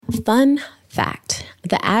Fun fact,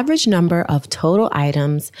 the average number of total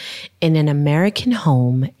items in an American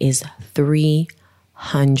home is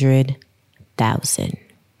 300,000.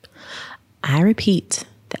 I repeat,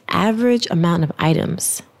 the average amount of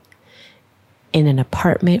items in an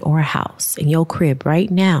apartment or a house in your crib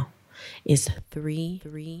right now is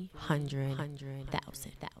 300,000.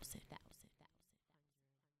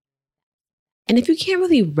 And if you can't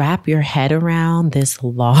really wrap your head around this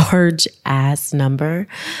large ass number,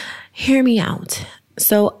 hear me out.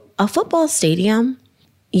 So a football stadium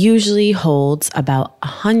usually holds about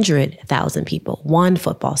 100,000 people, one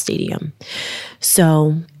football stadium.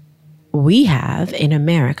 So we have in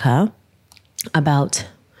America about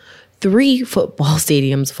 3 football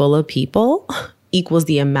stadiums full of people equals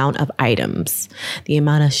the amount of items, the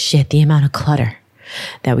amount of shit, the amount of clutter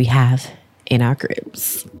that we have in our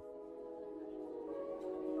cribs.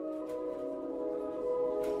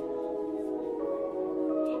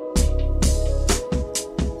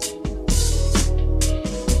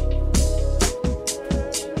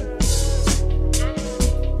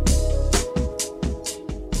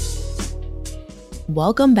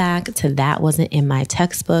 Welcome back to That Wasn't in My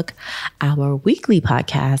Textbook, our weekly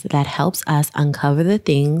podcast that helps us uncover the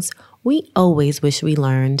things we always wish we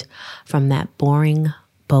learned from that boring,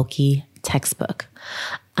 bulky textbook.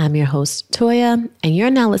 I'm your host, Toya, and you're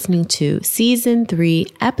now listening to Season 3,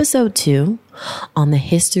 Episode 2 on the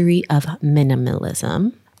history of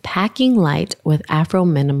minimalism, Packing Light with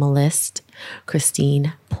Afro-minimalist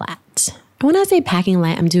Christine Platt. And when I say packing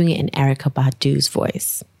light, I'm doing it in Erykah Badu's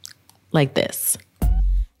voice, like this.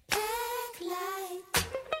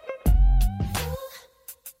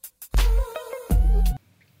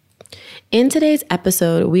 In today's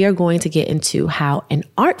episode, we are going to get into how an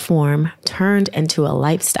art form turned into a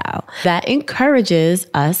lifestyle that encourages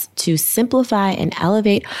us to simplify and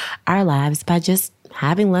elevate our lives by just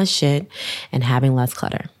having less shit and having less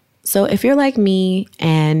clutter. So if you're like me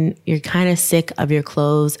and you're kind of sick of your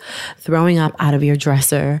clothes throwing up out of your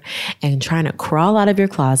dresser and trying to crawl out of your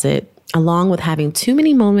closet, along with having too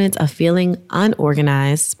many moments of feeling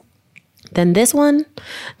unorganized, then this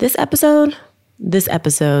episode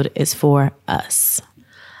is for us.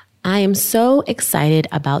 I am so excited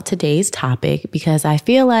about today's topic because I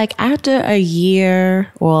feel like after a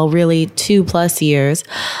year, well, really 2+ years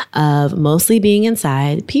of mostly being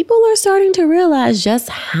inside, people are starting to realize just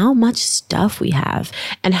how much stuff we have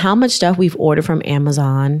and how much stuff we've ordered from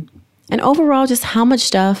Amazon, and overall just how much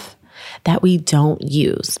stuff that we don't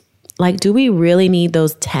use. Like, do we really need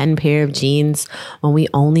those 10 pair of jeans when we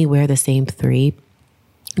only wear the same 3?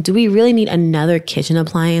 Do we really need another kitchen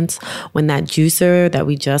appliance when that juicer that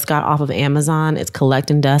we just got off of Amazon is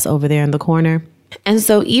collecting dust over there in the corner? And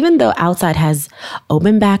so even though outside has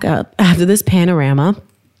opened back up after this panorama,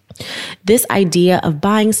 this idea of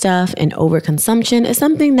buying stuff and overconsumption is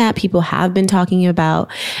something that people have been talking about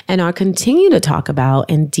and are continuing to talk about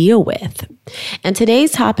and deal with. And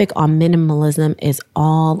today's topic on minimalism is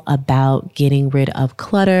all about getting rid of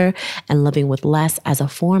clutter and living with less as a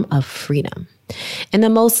form of freedom. In the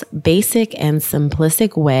most basic and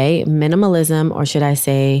simplistic way, minimalism, or should I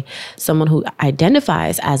say someone who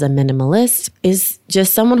identifies as a minimalist, is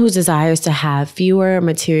just someone who desires to have fewer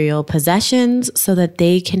material possessions so that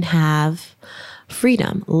they can have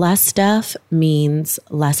freedom. Less stuff means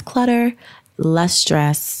less clutter, less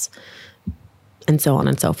stress, and so on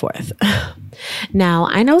and so forth. Now,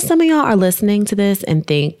 I know some of y'all are listening to this and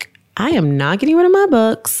think, I am not getting rid of my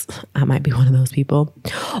books. I might be one of those people.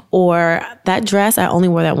 Or that dress, I only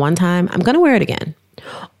wore that one time. I'm going to wear it again.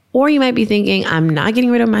 Or you might be thinking, I'm not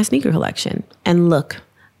getting rid of my sneaker collection. And look,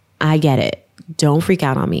 I get it. Don't freak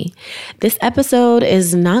out on me. This episode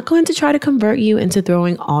is not going to try to convert you into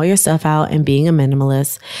throwing all your stuff out and being a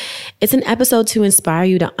minimalist. It's an episode to inspire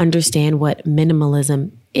you to understand what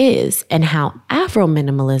minimalism is and how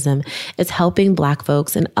Afro-minimalism is helping Black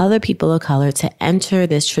folks and other people of color to enter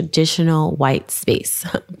this traditional white space,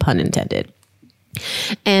 pun intended.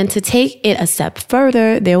 And to take it a step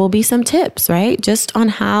further, there will be some tips, right? Just on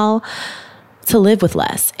how to live with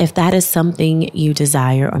less, if that is something you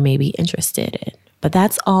desire or may be interested in. But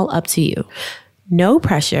that's all up to you. No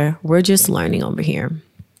pressure. We're just learning over here.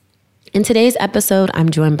 In today's episode, I'm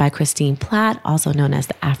joined by Christine Platt, also known as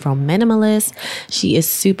the Afro-Minimalist. She is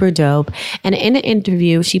super dope. And in an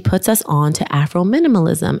interview, she puts us on to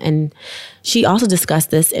Afro-Minimalism. And she also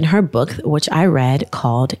discussed this in her book, which I read,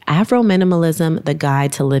 called Afro-Minimalism, The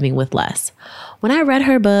Guide to Living with Less. When I read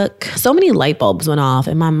her book, so many light bulbs went off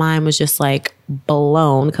and my mind was just like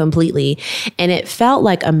blown completely. And it felt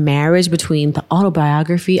like a marriage between the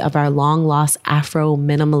autobiography of our long lost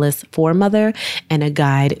Afro-minimalist foremother and a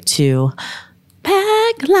guide to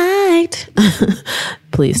Backlight.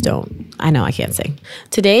 Please don't. I know I can't sing.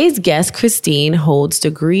 Today's guest, Christine, holds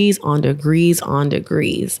degrees on degrees on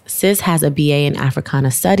degrees. Sis has a BA in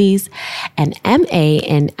Africana Studies, an MA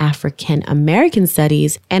in African American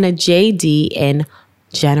Studies, and a JD in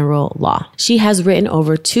General Law. She has written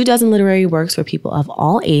over 24 literary works for people of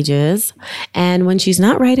all ages. And when she's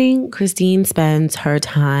not writing, Christine spends her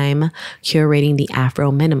time curating the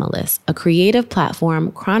Afro Minimalist, a creative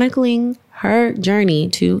platform chronicling her journey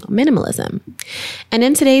to minimalism. And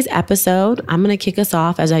in today's episode, I'm going to kick us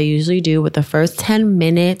off as I usually do with the first 10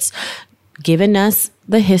 minutes, giving us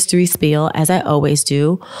the history spiel as I always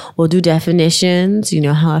do. We'll do definitions. You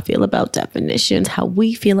know how I feel about definitions, how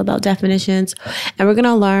we feel about definitions. And we're going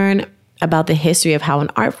to learn about the history of how an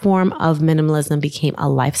art form of minimalism became a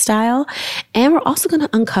lifestyle. And we're also going to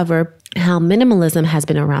uncover how minimalism has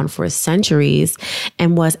been around for centuries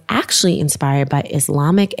and was actually inspired by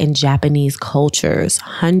Islamic and Japanese cultures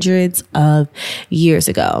hundreds of years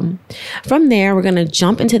ago. From there, we're going to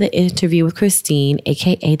jump into the interview with Christine,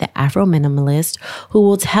 aka the Afro Minimalist, who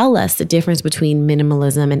will tell us the difference between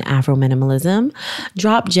minimalism and Afro minimalism,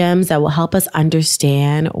 drop gems that will help us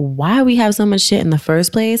understand why we have so much shit in the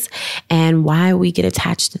first place and why we get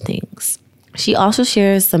attached to things. She also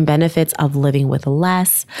shares some benefits of living with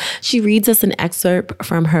less. She reads us an excerpt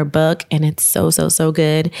from her book, and it's so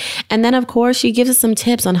good. And then, of course, she gives us some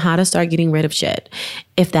tips on how to start getting rid of shit,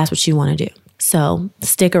 if that's what you want to do. So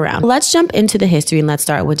stick around. Let's jump into the history and let's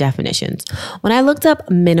start with definitions. When I looked up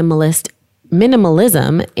minimalism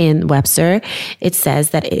in Webster, it says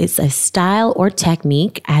that it is a style or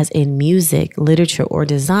technique, as in music, literature, or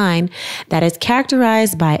design, that is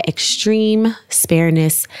characterized by extreme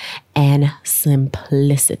spareness and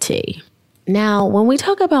simplicity. Now, when we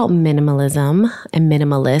talk about minimalism and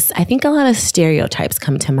minimalists, I think a lot of stereotypes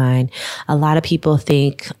come to mind. A lot of people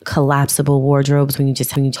think collapsible wardrobes when you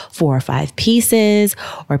just have 4 or 5 pieces,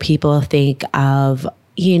 or people think of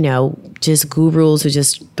just gurus who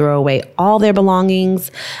just throw away all their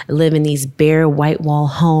belongings, live in these bare white wall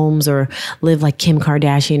homes, or live like Kim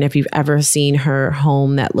Kardashian, if you've ever seen her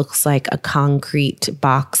home that looks like a concrete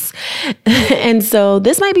box. And so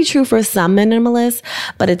this might be true for some minimalists,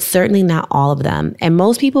 but it's certainly not all of them. And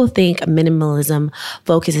most people think minimalism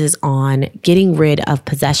focuses on getting rid of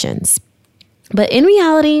possessions. But in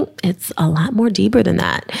reality, it's a lot more deeper than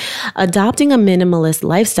that. Adopting a minimalist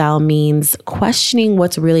lifestyle means questioning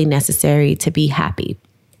what's really necessary to be happy.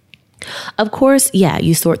 Of course,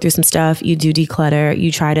 you sort through some stuff, you do declutter,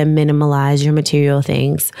 you try to minimalize your material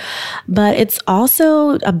things. But it's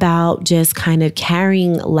also about just kind of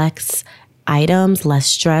carrying less items, less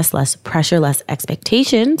stress, less pressure, less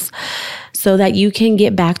expectations, so that you can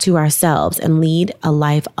get back to ourselves and lead a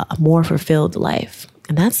more fulfilled life.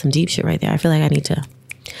 And that's some deep shit right there. I feel like I need to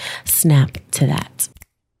snap to that.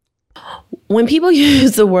 When people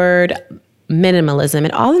use the word minimalism,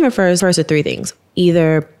 it often refers to 3 things.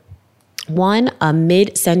 Either 1, a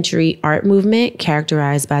mid-century art movement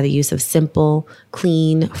characterized by the use of simple,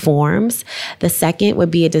 clean forms. The second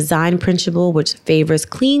would be a design principle which favors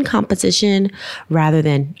clean composition rather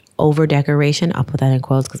than over-decoration. I'll put that in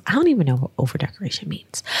quotes because I don't even know what over-decoration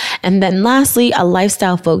means. And then lastly, a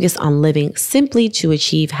lifestyle focused on living simply to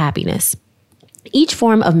achieve happiness. Each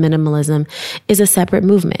form of minimalism is a separate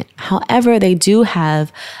movement. However, they do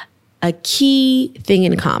have a key thing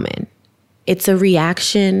in common. It's a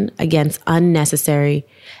reaction against unnecessary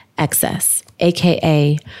excess,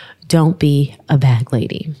 aka don't be a bag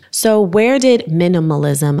lady. So where did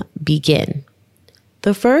minimalism begin?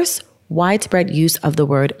 The first widespread use of the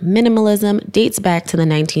word minimalism dates back to the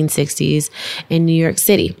 1960s in New York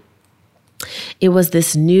City. It was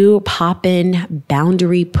this new poppin',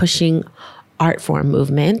 boundary-pushing art form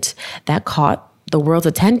movement that caught the world's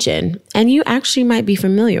attention, and you actually might be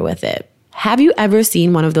familiar with it. Have you ever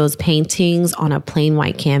seen one of those paintings on a plain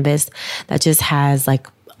white canvas that just has like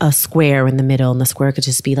a square in the middle, and the square could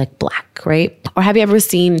just be like black, right? Or have you ever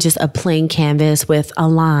seen just a plain canvas with a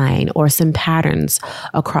line or some patterns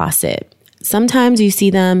across it? Sometimes you see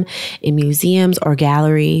them in museums or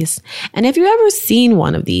galleries. And if you've ever seen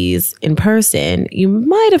one of these in person, you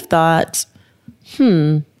might have thought,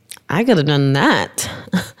 I could have done that.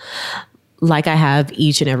 Like I have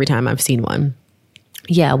each and every time I've seen one.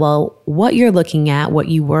 Yeah, well, what you were looking at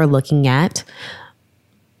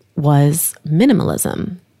was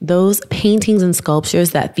minimalism. Those paintings and sculptures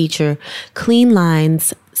that feature clean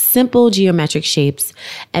lines, simple geometric shapes,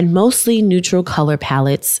 and mostly neutral color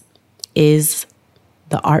palettes is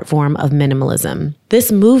the art form of minimalism.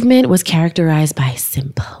 This movement was characterized by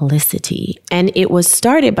simplicity, and it was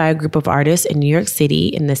started by a group of artists in New York City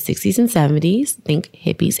in the 60s and 70s, think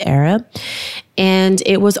hippies era, and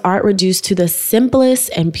it was art reduced to the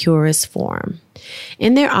simplest and purest form.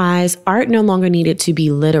 In their eyes, art no longer needed to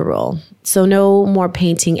be literal, so no more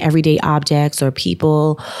painting everyday objects or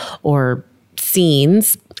people or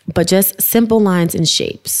scenes, but just simple lines and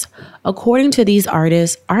shapes. According to these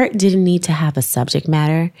artists, art didn't need to have a subject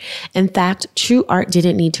matter. In fact, true art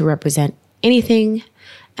didn't need to represent anything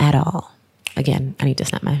at all. Again, I need to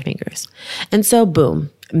snap my fingers. And so, boom,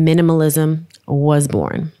 minimalism was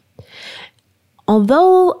born.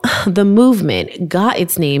 Although the movement got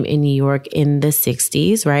its name in New York in the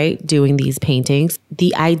 60s, right, doing these paintings,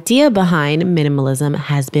 the idea behind minimalism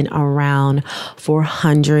has been around for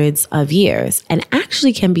hundreds of years and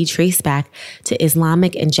actually can be traced back to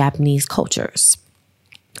Islamic and Japanese cultures.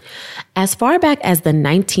 As far back as the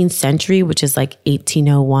 19th century, which is like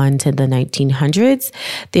 1801 to the 1900s,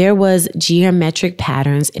 there was geometric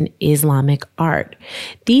patterns in Islamic art.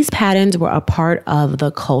 These patterns were a part of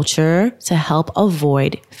the culture to help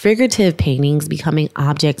avoid figurative paintings becoming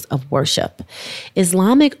objects of worship.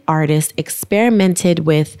 Islamic artists experimented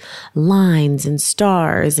with lines and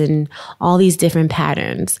stars and all these different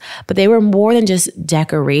patterns, but they were more than just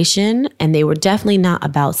decoration, and they were definitely not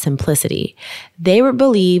about simplicity. They were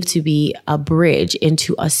believed to be a bridge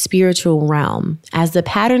into a spiritual realm. As the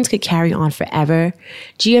patterns could carry on forever,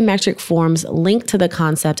 geometric forms linked to the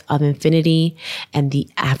concept of infinity and the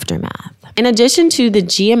aftermath. In addition to the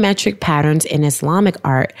geometric patterns in Islamic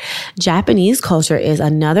art, Japanese culture is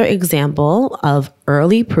another example of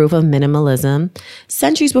early proof of minimalism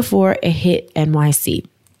centuries before it hit NYC.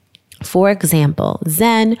 For example,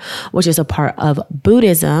 Zen, which is a part of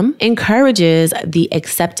Buddhism, encourages the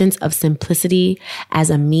acceptance of simplicity as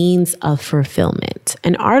a means of fulfillment.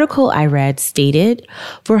 An article I read stated,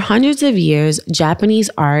 for hundreds of years, Japanese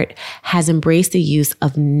art has embraced the use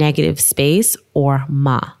of negative space, or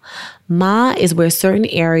ma. Ma is where certain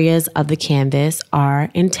areas of the canvas are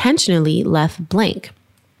intentionally left blank.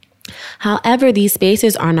 However, these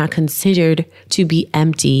spaces are not considered to be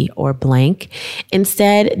empty or blank.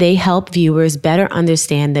 Instead, they help viewers better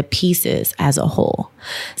understand the pieces as a whole.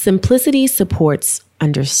 Simplicity supports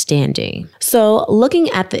understanding. So, looking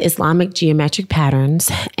at the Islamic geometric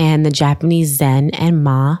patterns and the Japanese Zen and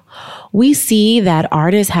Ma, we see that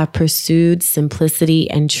artists have pursued simplicity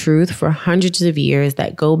and truth for hundreds of years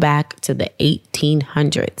that go back to the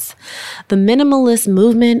 1800s. The minimalist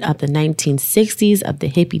movement of the 1960s of the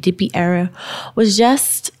hippy-dippy era was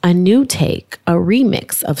just a new take, a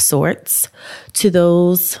remix of sorts to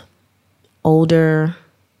those older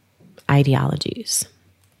ideologies.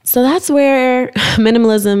 So that's where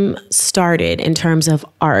minimalism started in terms of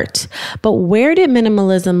art. But where did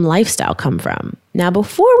minimalism lifestyle come from? Now,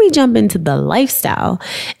 before we jump into the lifestyle,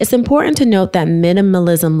 it's important to note that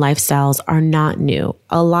minimalism lifestyles are not new.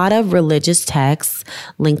 A lot of religious texts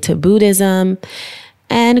linked to Buddhism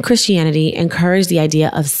and Christianity encourage the idea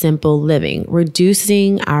of simple living,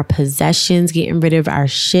 reducing our possessions, getting rid of our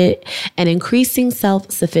shit, and increasing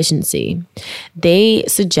self-sufficiency. They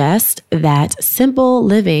suggest that simple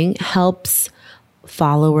living helps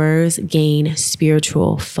followers gain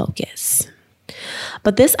spiritual focus.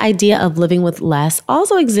 But this idea of living with less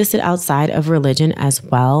also existed outside of religion as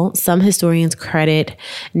well. Some historians credit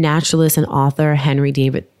naturalist and author Henry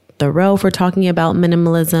David Thoreau for talking about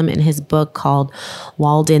minimalism in his book called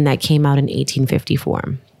Walden that came out in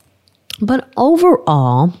 1854. But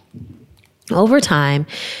overall, over time,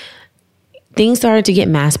 things started to get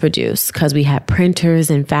mass produced because we had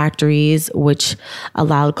printers and factories, which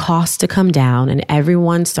allowed costs to come down, and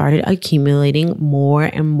everyone started accumulating more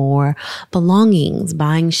and more belongings,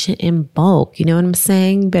 buying shit in bulk. You know what I'm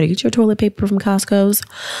saying? Better get your toilet paper from Costco's.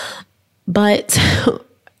 But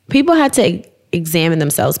people had to examine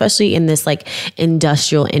themselves, especially in this like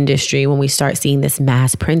industrial industry. When we start seeing this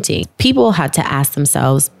mass printing, people had to ask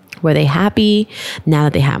themselves, were they happy now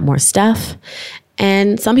that they had more stuff?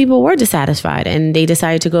 And some people were dissatisfied and they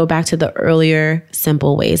decided to go back to the earlier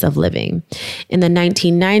simple ways of living. In the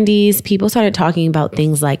 1990s, people started talking about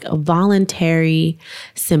things like voluntary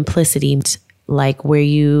simplicity, like where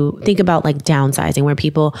you think about like downsizing, where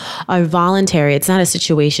people are voluntary. It's not a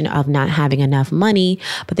situation of not having enough money,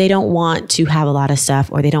 but they don't want to have a lot of stuff,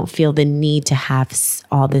 or they don't feel the need to have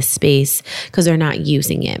all this space because they're not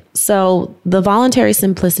using it. So the voluntary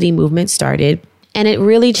simplicity movement started, and it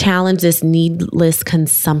really challenged this needless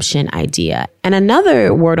consumption idea. And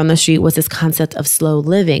another word on the street was this concept of slow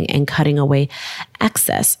living and cutting away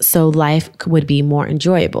excess so life would be more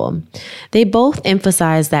enjoyable. They both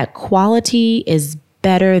emphasize that quality is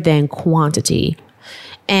better than quantity.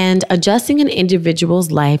 And adjusting an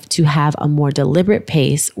individual's life to have a more deliberate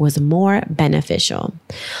pace was more beneficial.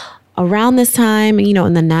 Around this time,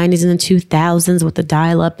 in the 90s and the 2000s, with the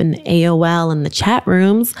dial-up and the AOL and the chat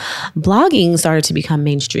rooms, blogging started to become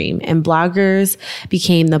mainstream, and bloggers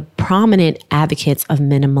became the prominent advocates of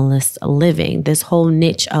minimalist living. This whole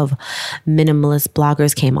niche of minimalist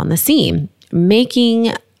bloggers came on the scene,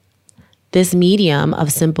 making this medium of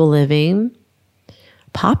simple living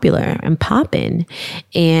popular and poppin'.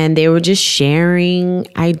 And they were just sharing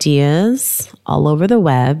ideas all over the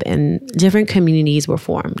web, and different communities were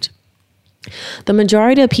formed. The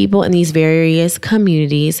majority of people in these various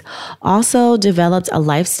communities also developed a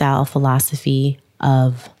lifestyle philosophy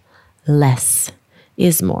of less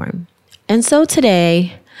is more. And so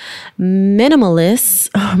today, minimalism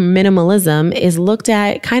is looked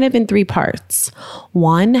at kind of in three parts.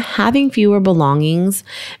 One, having fewer belongings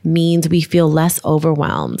means we feel less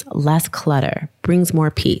overwhelmed, less clutter, brings more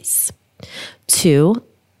peace. Two,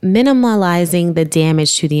 minimalizing the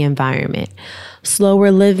damage to the environment. Slower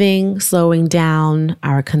living, slowing down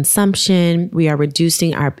our consumption. We are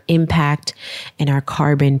reducing our impact and our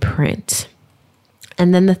carbon print.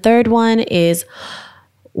 And then the third one is,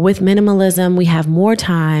 with minimalism, we have more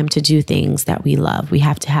time to do things that we love. We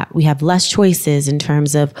have less choices in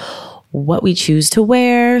terms of what we choose to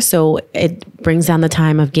wear. So it brings down the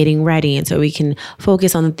time of getting ready. And so we can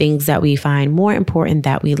focus on the things that we find more important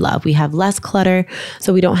that we love. We have less clutter,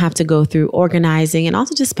 so we don't have to go through organizing and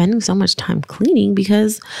also just spending so much time cleaning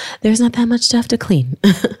because there's not that much stuff to clean.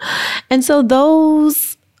 And so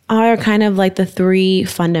those are kind of like the three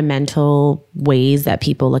fundamental ways that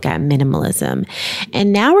people look at minimalism.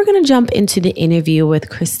 And now we're going to jump into the interview with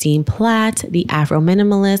Christine Platt, the Afro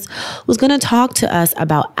minimalist, who's going to talk to us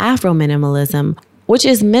about Afro minimalism, which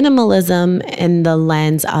is minimalism in the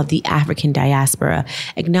lens of the African diaspora,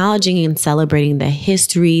 acknowledging and celebrating the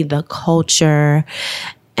history, the culture,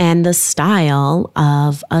 and the style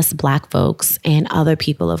of us Black folks and other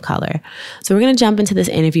people of color. So we're going to jump into this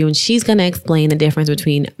interview, and she's going to explain the difference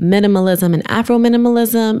between minimalism and Afro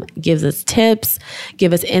minimalism, gives us tips,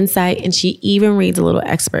 give us insight, and she even reads a little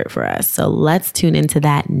expert for us. So let's tune into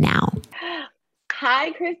that now.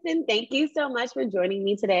 Hi, Kristen. Thank you so much for joining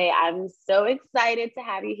me today. I'm so excited to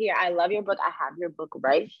have you here. I love your book. I have your book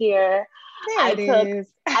right here. I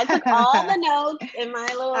took all the notes in my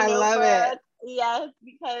little notebook. Love it. Yes,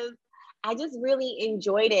 because I just really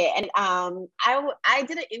enjoyed it. And I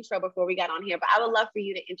did an intro before we got on here, but I would love for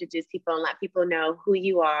you to introduce people and let people know who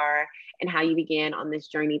you are and how you began on this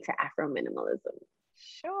journey to Afro minimalism.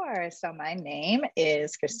 Sure. So my name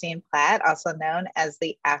is Christine Platt, also known as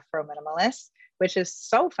the Afro Minimalist, which is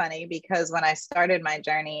so funny because when I started my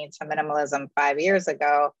journey to minimalism 5 years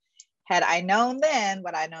ago, had I known then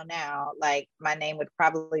what I know now, like my name would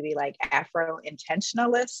probably be like Afro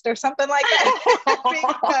Intentionalist or something like that,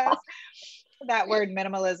 because that word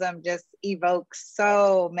minimalism just evokes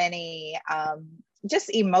so many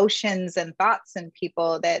just emotions and thoughts in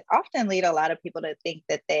people that often lead a lot of people to think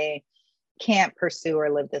that they can't pursue or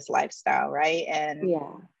live this lifestyle, right? And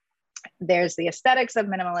there's the aesthetics of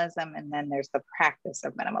minimalism, and then there's the practice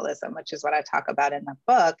of minimalism, which is what I talk about in the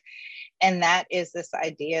book. And that is this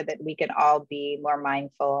idea that we can all be more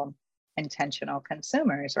mindful, intentional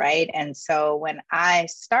consumers, right? And so when I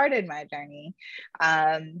started my journey,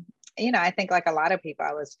 I think like a lot of people,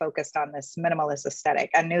 I was focused on this minimalist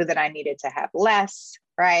aesthetic. I knew that I needed to have less,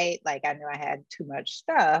 right? Like I knew I had too much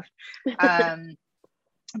stuff.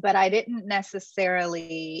 But I didn't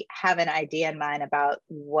necessarily have an idea in mind about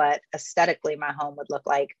what aesthetically my home would look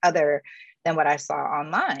like other than what I saw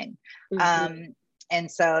online. Mm-hmm. And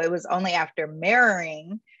so it was only after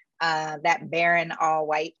mirroring that barren, all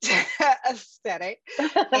white aesthetic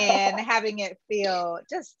and having it feel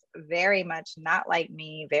just very much not like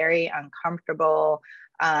me, very uncomfortable,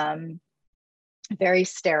 very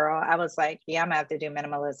sterile. I was like, yeah, I'm gonna have to do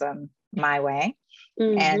minimalism my way.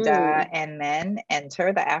 Mm-hmm. And then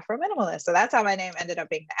enter the Afro minimalist. So that's how my name ended up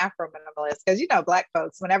being the Afro minimalist. Because Black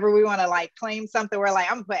folks, whenever we want to like claim something, we're like,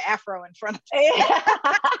 I'm gonna put Afro in front of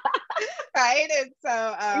it. Right. And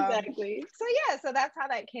so exactly. So that's how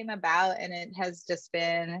that came about. And it has just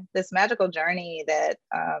been this magical journey that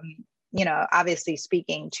obviously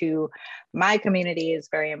speaking to my community is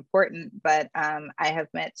very important, but I have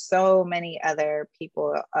met so many other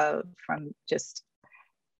people from just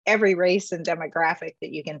every race and demographic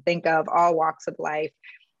that you can think of, all walks of life.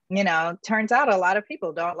 Turns out a lot of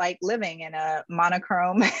people don't like living in a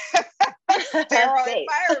monochrome sterile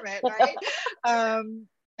environment, right?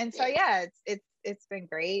 And so it's been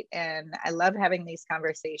great, and I love having these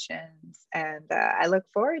conversations, and I look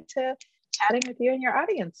forward to chatting with you and your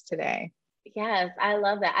audience today. Yes, I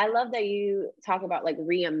love that. I love that you talk about like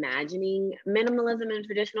reimagining minimalism in a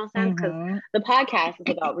traditional sense, because the podcast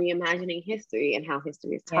is about reimagining history and how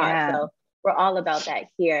history is taught. Yeah. So we're all about that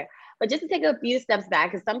here. But just to take a few steps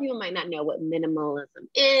back, because some people might not know what minimalism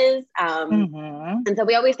is. And so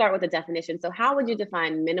we always start with a definition. So how would you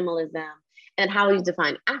define minimalism, and how would you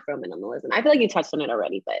define Afro-minimalism? I feel like you touched on it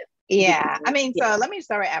already, but. Yeah, I mean, so let me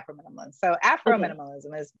start with Afro-minimalism. So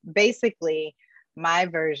Afro-minimalism is basically my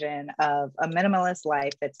version of a minimalist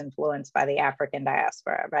life that's influenced by the African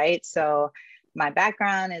diaspora, right? So my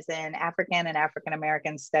background is in African and African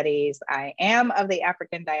American studies. I am of the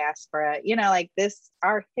African diaspora. You know, like this,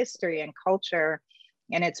 our history and culture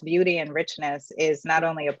and its beauty and richness is not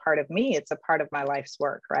only a part of me, it's a part of my life's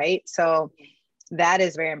work, right? So that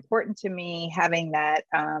is very important to me, having that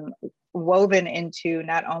woven into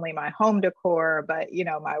not only my home decor, but, you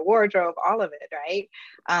know, my wardrobe, all of it, right?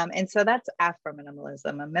 And so that's Afro-minimalism,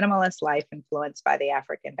 a minimalist life influenced by the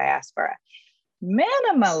African diaspora.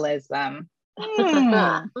 Minimalism.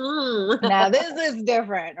 Now this is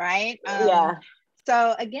different, right?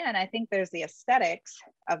 So again, I think there's the aesthetics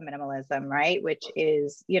of minimalism, right? Which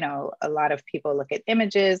is, you know, a lot of people look at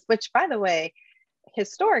images, which, by the way,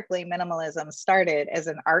 historically, minimalism started as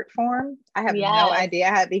an art form. I have no idea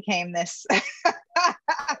how it became this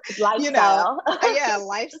lifestyle.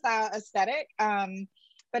 Lifestyle aesthetic.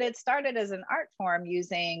 But it started as an art form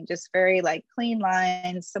using just very like clean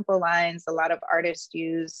lines, simple lines. A lot of artists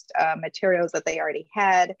used materials that they already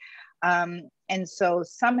had. And so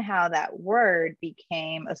somehow that word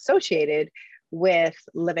became associated with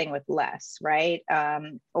living with less, right?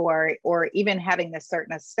 Or even having this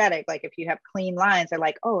certain aesthetic. Like if you have clean lines, they're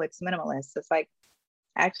like, oh, it's minimalist. It's like,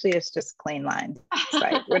 actually, it's just clean lines,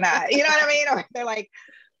 right? We're not, you know what I mean? Or they're like,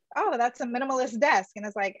 oh, that's a minimalist desk. And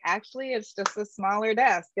it's like, actually, it's just a smaller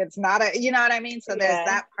desk. It's not a, you know what I mean? So there's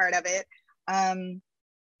that part of it.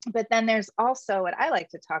 But then there's also what I like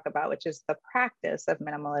to talk about, which is the practice of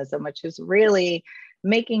minimalism, which is really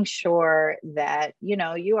making sure that, you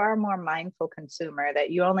know, you are a more mindful consumer, that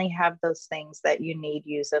you only have those things that you need,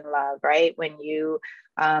 use, and love, right? When you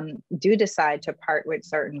do decide to part with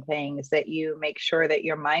certain things, that you make sure that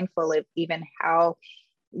you're mindful of even how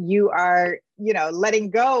you are, you know, letting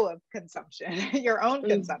go of consumption, your own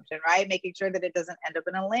consumption, right? Making sure that it doesn't end up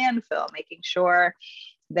in a landfill, making sure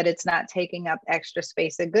that it's not taking up extra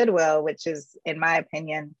space at Goodwill, which is, in my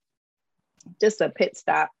opinion, just a pit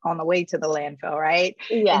stop on the way to the landfill, right?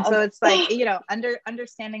 And so it's like, you know,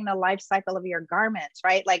 understanding the life cycle of your garments,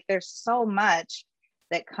 right? Like there's so much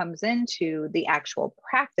that comes into the actual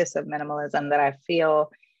practice of minimalism that I feel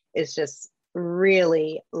is just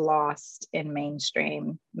really lost in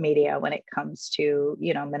mainstream media when it comes to,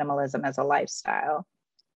 you know, minimalism as a lifestyle.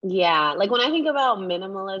 Yeah, like when I think about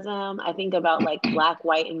minimalism, I think about like black,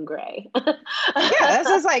 white, and gray.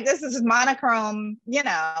 This is monochrome, you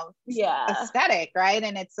know, aesthetic, right?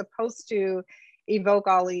 And it's supposed to evoke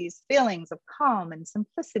all these feelings of calm and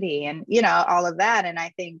simplicity and, you know, all of that. And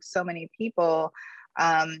I think so many people,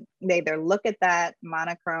 they either look at that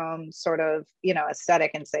monochrome sort of, you know,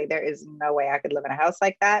 aesthetic and say, there is no way I could live in a house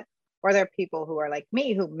like that. Or there are people who are like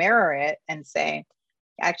me who mirror it and say,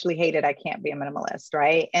 actually hate it, I can't be a minimalist,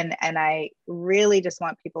 right? And I really just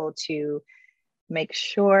want people to make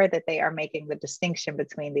sure that they are making the distinction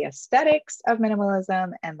between the aesthetics of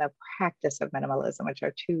minimalism and the practice of minimalism, which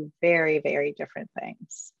are two very, very different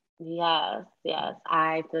things. Yes,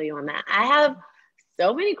 I feel you on that. I have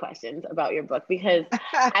so many questions about your book because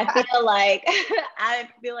I feel like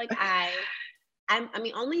I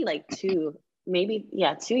mean, only like 2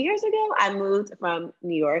 years ago, I moved from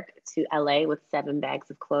New York to LA with 7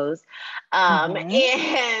 bags of clothes. And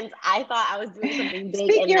I thought I was doing something big.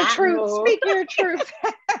 Speak your truth.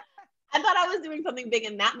 I thought I was doing something big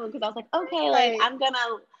in that move because I was like, okay, like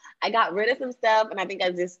I got rid of some stuff and I think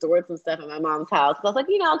I just stored some stuff in my mom's house. So I was like,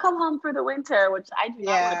 you know, I'll come home for the winter, which I do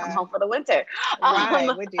not want to come home for the winter.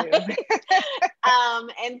 Would you?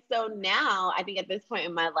 And so now I think at this point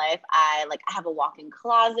in my life, I have a walk-in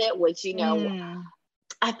closet, which, you know,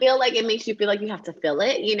 I feel like it makes you feel like you have to fill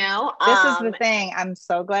it, you know? This is the thing. I'm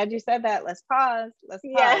so glad you said that. Let's pause,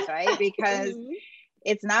 right? Because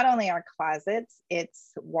it's not only our closets,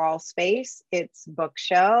 it's wall space, it's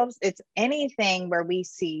bookshelves, it's anything where we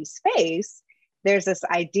see space. There's this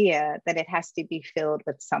idea that it has to be filled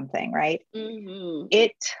with something, right?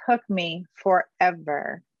 It took me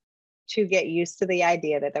forever to get used to the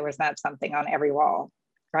idea that there was not something on every wall,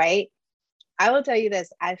 right? I will tell you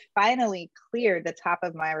this, I finally cleared the top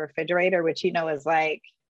of my refrigerator, which, you know, is like,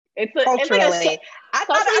 culturally, I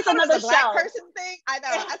thought it was a black person thing. I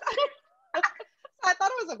know. I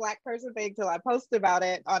thought it was a Black person thing till I posted about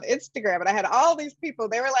it on Instagram. And I had all these people,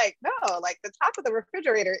 they were like, no, like the top of the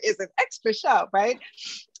refrigerator is an extra shelf, right?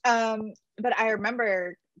 But I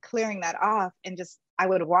remember clearing that off and just, I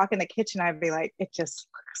would walk in the kitchen, I'd be like, it just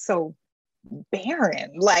looks so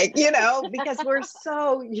barren, like, you know, because we're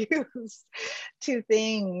so used to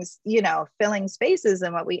things, you know, filling spaces.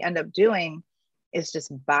 And what we end up doing is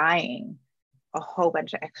just buying a whole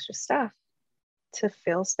bunch of extra stuff to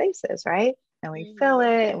fill spaces, right? And we fill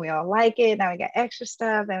it and we all like it. Now we got extra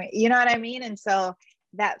stuff. And you know what I mean? And so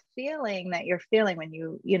that feeling that you're feeling when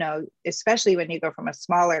you know, especially when you go from a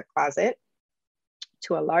smaller closet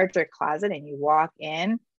to a larger closet and you walk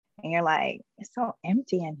in and you're like, it's so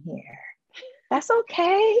empty in here. That's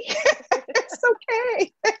okay. It's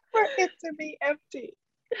okay for it to be empty.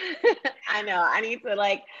 I know. I need to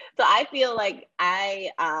like, so I feel like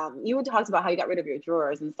you talked about how you got rid of your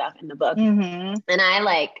drawers and stuff in the book. Mm-hmm. And I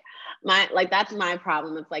like that's my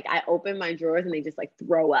problem. It's like, I open my drawers and they just like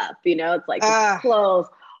throw up, you know, it's like clothes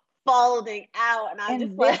folding out. And I'm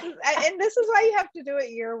just like, and this is why you have to do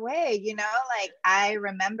it your way, you know, like I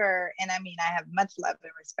remember, and I mean, I have much love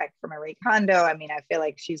and respect for Marie Kondo. I mean, I feel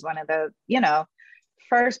like she's one of the, you know,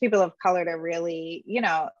 first people of color to really, you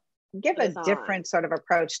know, give a different sort of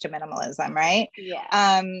approach to minimalism, right?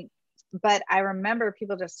 Yeah. But I remember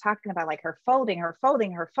people just talking about like her folding, and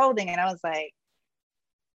I was like,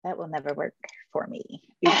 that will never work for me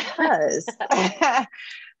because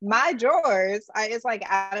my drawers, it's like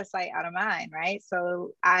out of sight, out of mind, right?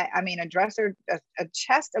 So I mean, a dresser, a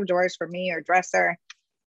chest of drawers for me, or dresser,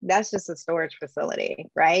 that's just a storage facility,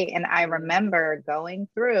 right? And I remember going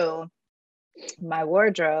through my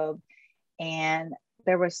wardrobe and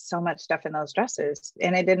there was so much stuff in those dressers,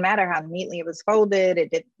 and it didn't matter how neatly it was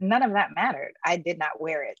folded. None of that mattered. I did not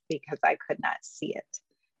wear it because I could not see it,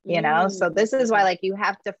 you know? So this is why, like, you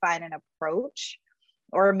have to find an approach,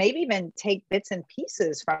 or maybe even take bits and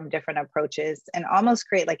pieces from different approaches and almost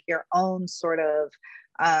create like your own sort of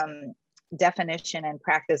definition and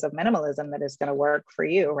practice of minimalism that is going to work for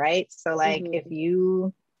you, right? So like if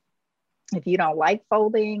you don't like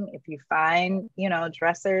folding, if you find, you know,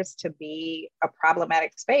 dressers to be a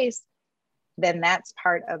problematic space, then that's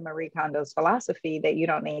part of Marie Kondo's philosophy that you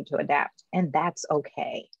don't need to adapt. And that's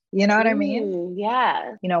okay. You know what I mean?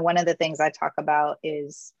 Yeah. You know, one of the things I talk about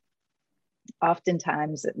is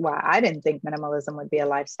oftentimes why I didn't think minimalism would be a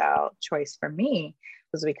lifestyle choice for me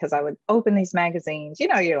was because I would open these magazines, you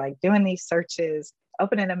know, you're like doing these searches,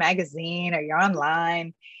 opening a magazine or you're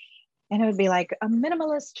online, and it would be like a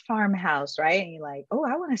minimalist farmhouse, right? And you're like, oh,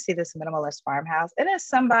 I want to see this minimalist farmhouse. And it's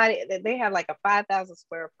somebody that they have like a 5,000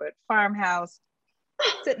 square foot farmhouse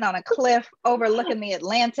sitting on a cliff overlooking the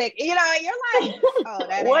Atlantic. You know, you're like,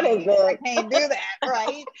 oh, what is this? I can't do that,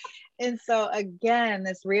 right? And so again,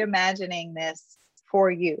 this reimagining this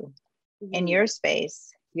for you in your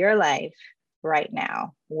space, your life right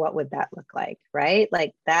now, what would that look like, right?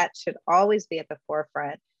 Like that should always be at the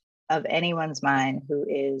forefront of anyone's mind who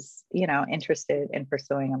is, you know, interested in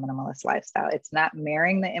pursuing a minimalist lifestyle. It's not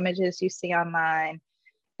mirroring the images you see online.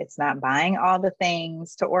 It's not buying all the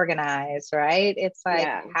things to organize, right? It's like,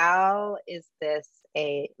 how is this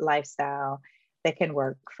a lifestyle that can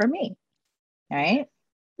work for me, right?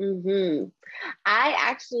 I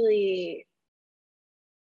actually,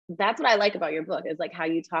 that's what I like about your book, is like how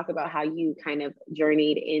you talk about how you kind of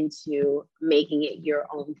journeyed into making it your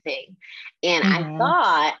own thing. And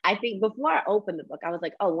I think before I opened the book, I was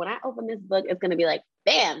like, oh, when I open this book, it's going to be like,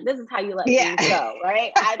 bam, this is how you let things go,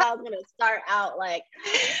 right? I thought I was going to start out like,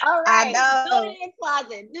 all right, go in your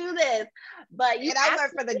closet, do this. But I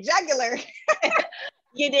went for the jugular.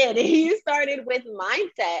 You did. You started with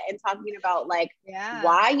mindset and talking about like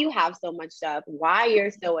why you have so much stuff, why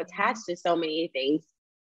you're so attached to so many things,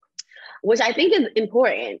 which I think is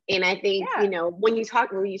important. And I think, you know, when you're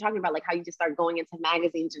talking about like how you just start going into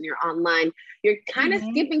magazines and you're online, you're kind of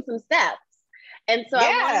skipping some steps. And so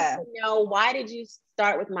I wanted to know, why did you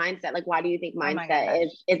start with mindset? Like, why do you think mindset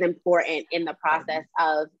is important in the process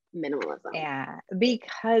of minimalism? Yeah,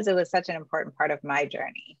 because it was such an important part of my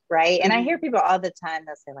journey, right? And I hear people all the time,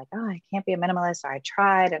 they'll say like, oh, I can't be a minimalist, or I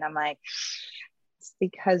tried. And I'm like, it's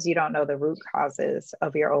because you don't know the root causes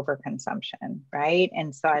of your overconsumption, right?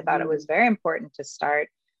 And so I thought it was very important to start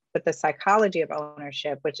with the psychology of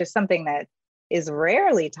ownership, which is something that is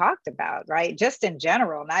rarely talked about, right? Just in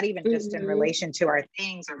general, not even just in relation to our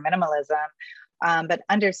things or minimalism, but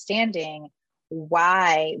understanding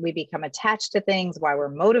why we become attached to things, why we're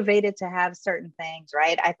motivated to have certain things,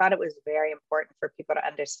 right? I thought it was very important for people to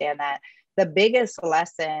understand that. The biggest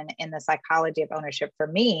lesson in the psychology of ownership for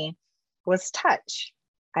me was touch.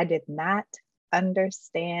 I did not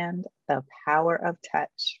understand the power of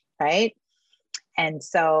touch, right? And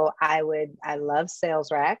so I love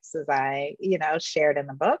sales racks, as I, shared in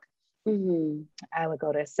the book. Mm-hmm. I would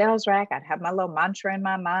go to a sales rack. I'd have my little mantra in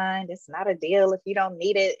my mind. It's not a deal if you don't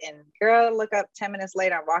need it. And girl, look up 10 minutes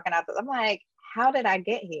later, I'm walking out. I'm like, how did I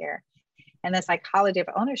get here? And the psychology of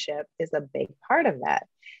ownership is a big part of that.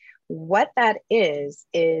 What that is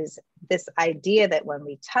this idea that when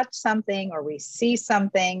we touch something or we see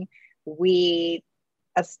something, we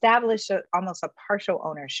establish almost a partial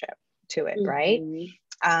ownership to it, right?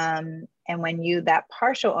 And when that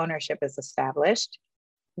partial ownership is established,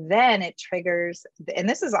 then it triggers, and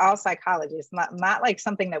this is all psychology. It's not like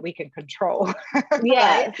something that we can control.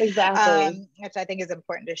 Yes, right? Exactly. Which I think is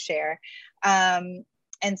important to share. And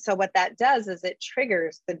so what that does is it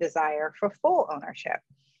triggers the desire for full ownership.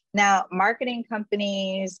 Now, marketing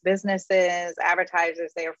companies, businesses,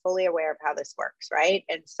 advertisers, they are fully aware of how this works, right?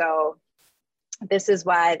 And so this is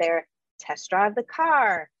why they're test drive the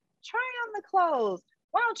car, try on the clothes.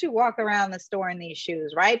 Why don't you walk around the store in these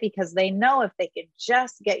shoes, right? Because they know if they could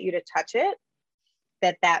just get you to touch it,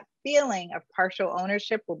 that feeling of partial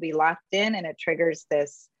ownership will be locked in, and it triggers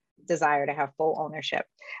this desire to have full ownership.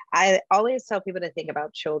 I always tell people to think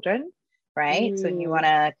about children, right? So you want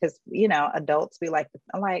to, because, adults,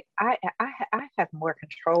 I'm like, I have more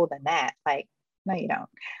control than that. Like, no, you don't.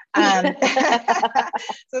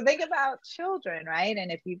 So think about children, right?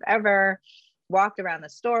 And if you've ever walked around the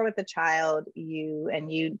store with a child, you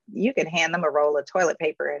can hand them a roll of toilet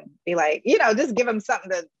paper and be like, just give them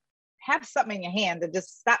something to have something in your hand to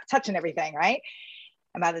just stop touching everything, right?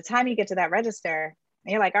 And by the time you get to that register,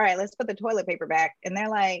 you're like, all right, let's put the toilet paper back. And they're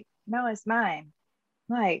like, no, it's mine.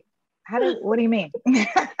 I'm like, what do you mean? And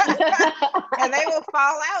they will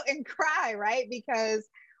fall out and cry, right? Because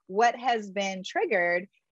what has been triggered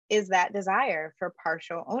is that desire for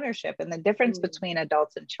partial ownership. And the difference between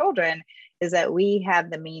adults and children is that we have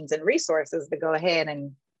the means and resources to go ahead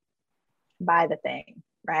and buy the thing,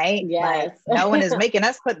 right? Yes. Like, no one is making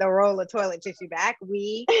us put the roll of toilet tissue back.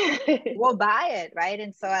 We will buy it, right?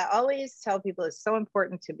 And so I always tell people it's so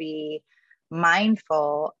important to be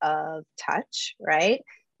mindful of touch, right?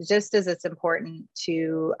 Just as it's important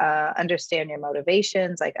to understand your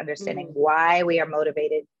motivations, like understanding why we are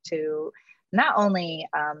motivated to not only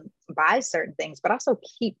buy certain things, but also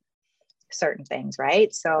keep certain things,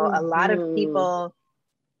 right? So a lot of people,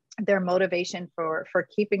 their motivation for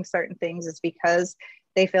keeping certain things is because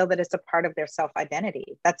they feel that it's a part of their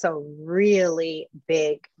self-identity. That's a really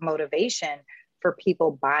big motivation for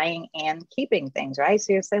people buying and keeping things, right?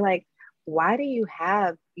 So you say like, why do you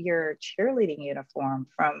have your cheerleading uniform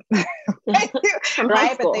from right? But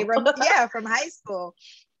they from high school.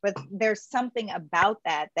 But there's something about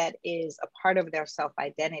that is a part of their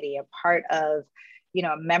self-identity, a part of,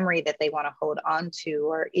 a memory that they want to hold on to,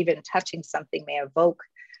 or even touching something may evoke,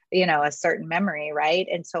 a certain memory, right?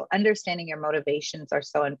 And so understanding your motivations are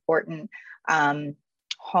so important.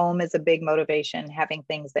 Home is a big motivation, having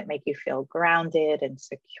things that make you feel grounded and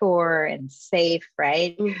secure and safe,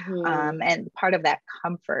 right? And part of that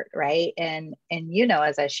comfort, right? And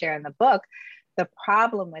as I share in the book, the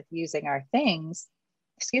problem with using our things,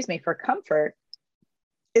 for comfort,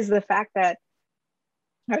 is the fact that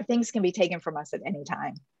our things can be taken from us at any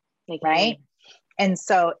time, right? And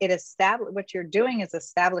so what you're doing is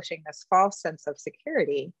establishing this false sense of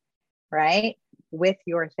security, right, with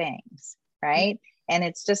your things, right? And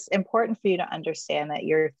it's just important for you to understand that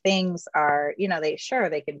your things are,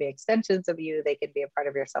 they can be extensions of you, they can be a part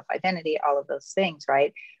of your self-identity, all of those things,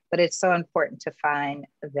 right? But it's so important to find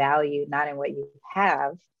value not in what you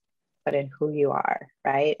have, but in who you are,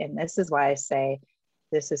 right? And this is why I say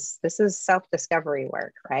this is self-discovery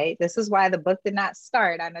work, right? This is why the book did not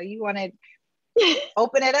start. I know you wanted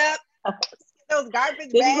open it up, those garbage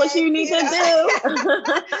this bags, is what you need to do.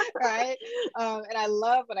 right? And I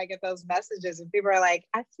love when I get those messages and people are like,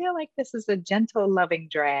 I feel like this is a gentle, loving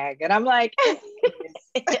drag. And I'm like,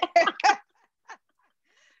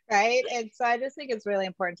 right? And so I just think it's really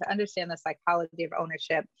important to understand the psychology of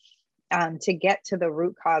ownership, to get to the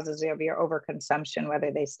root causes of your overconsumption,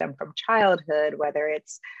 whether they stem from childhood, whether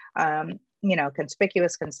it's,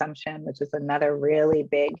 conspicuous consumption, which is another really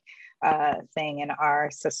big thing in our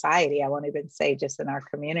society. I won't even say just in our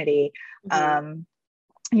community.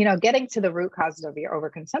 Getting to the root causes of your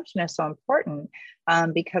overconsumption is so important,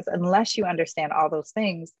 because unless you understand all those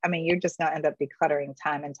things, you're just going to end up decluttering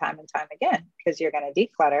time and time and time again, because you're going to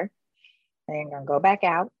declutter and you're going to go back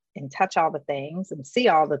out and touch all the things and see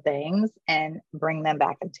all the things and bring them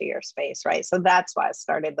back into your space, right? So that's why I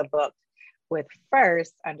started the book with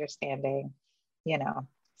first understanding,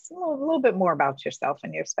 little bit more about yourself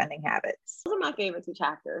and your spending habits. Those are my favorite two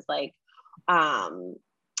chapters, like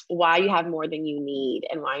why you have more than you need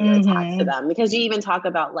and why you're attached to them. Because you even talk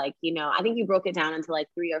about like, you know, I think you broke it down into like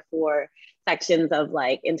 3 or 4 sections of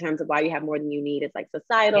like, in terms of why you have more than you need. It's like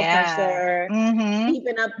societal pressure,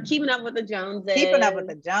 keeping up with the Joneses. Keeping up with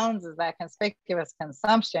the Joneses, that conspicuous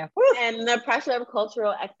consumption. Woo. And the pressure of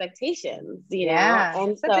cultural expectations, you know?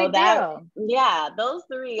 And so those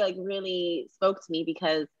 3 like really spoke to me,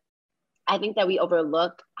 because I think that we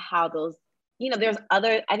overlook how those, you know,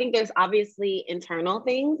 I think there's obviously internal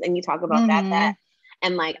things, and you talk about that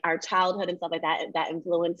and like our childhood and stuff like that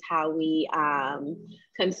influence how we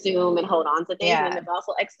consume and hold on to things. And there's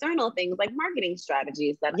also external things like marketing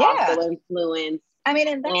strategies that also influence, I mean,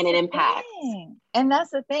 and it impacts. And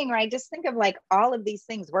that's the thing, right? Just think of like all of these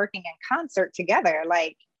things working in concert together.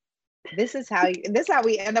 Like this is how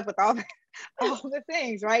we end up with all the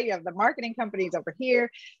things, right? You have the marketing companies over here,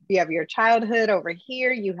 you have your childhood over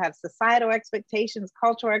here, you have societal expectations,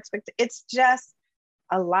 cultural expectations. It's just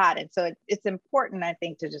a lot. And so it's important, I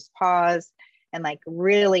think, to just pause and like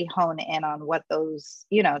really hone in on what those,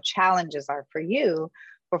 you know, challenges are for you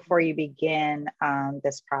before you begin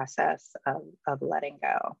this process of letting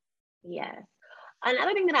go. Yes.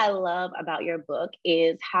 Another thing that I love about your book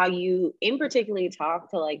is how you in particular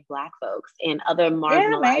talk to like Black folks and other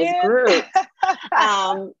marginalized groups.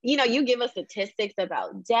 You know, you give us statistics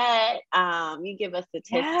about debt. You give us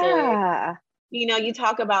statistics. You know, you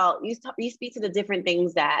talk about, you speak to the different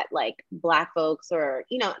things that like Black folks or,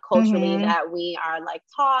 you know, culturally that we are like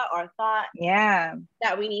taught or thought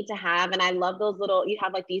that we need to have. And I love those little, you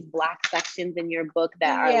have like these Black sections in your book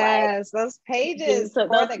that are like. Those pages for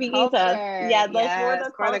the culture.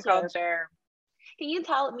 For the culture. Can you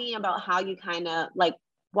tell me about how you kind of like,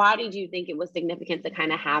 why did you think it was significant to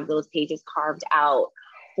kind of have those pages carved out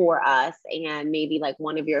for us? And maybe like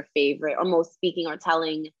one of your favorite or most speaking or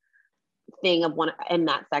telling thing of one in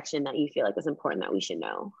that section that you feel like is important that we should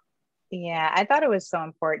know? Yeah, I thought it was so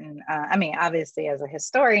important. I mean, obviously, as a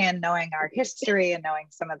historian, knowing our history and knowing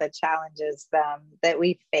some of the challenges that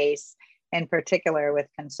we face, in particular with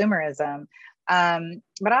consumerism,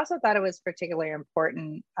 but I also thought it was particularly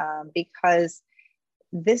important because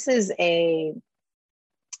this is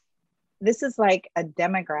like a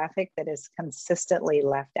demographic that is consistently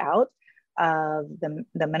left out of the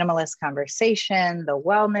minimalist conversation, the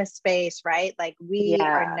wellness space, right? Like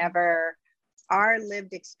our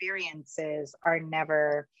lived experiences are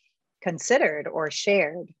never considered or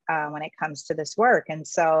shared when it comes to this work. And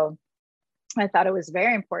so I thought it was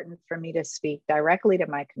very important for me to speak directly to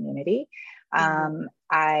my community.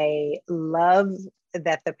 I love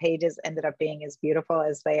that the pages ended up being as beautiful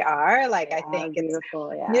as they are. Like, I think it's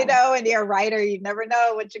beautiful, you know, and you're a writer, you never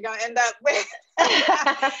know what you're going to end up with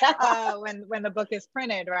when the book is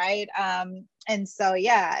printed, right? And so,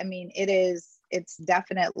 yeah, I mean, it's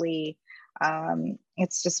definitely,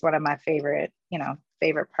 it's just one of my favorite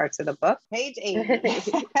parts of the book. Page 8.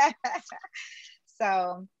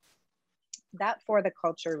 So that for the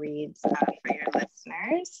culture reads for your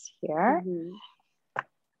listeners here.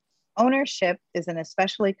 Ownership is an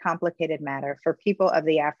especially complicated matter for people of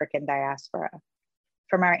the African diaspora.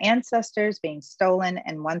 From our ancestors being stolen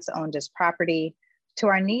and once owned as property, to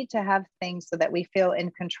our need to have things so that we feel in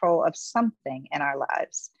control of something in our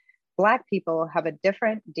lives, Black people have a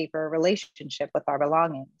different, deeper relationship with our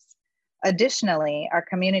belongings. Additionally, our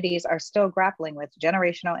communities are still grappling with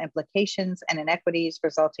generational implications and inequities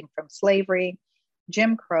resulting from slavery,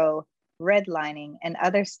 Jim Crow, redlining, and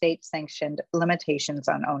other state-sanctioned limitations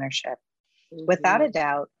on ownership. Without a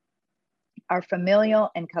doubt, our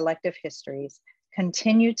familial and collective histories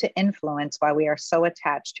continue to influence why we are so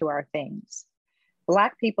attached to our things.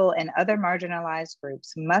 Black people and other marginalized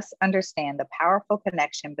groups must understand the powerful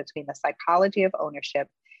connection between the psychology of ownership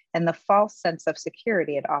and the false sense of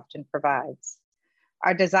security it often provides.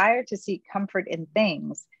 Our desire to seek comfort in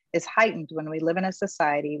things is heightened when we live in a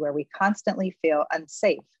society where we constantly feel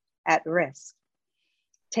unsafe, at risk.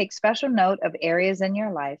 Take special note of areas in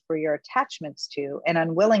your life where your attachments to and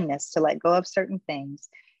unwillingness to let go of certain things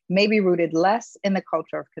may be rooted less in the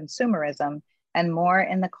culture of consumerism and more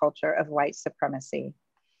in the culture of white supremacy.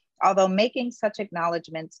 Although making such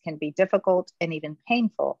acknowledgments can be difficult and even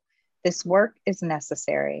painful, this work is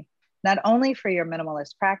necessary, not only for your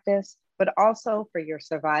minimalist practice, but also for your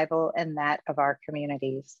survival and that of our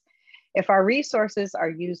communities. If our resources are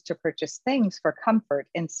used to purchase things for comfort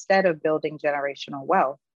instead of building generational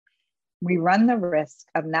wealth, we run the risk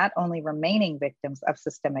of not only remaining victims of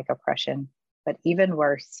systemic oppression, but even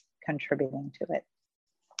worse, contributing to it.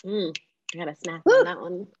 I gotta snap on that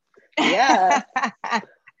one. Yeah.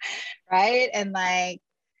 Right? And like,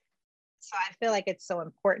 So I feel like it's so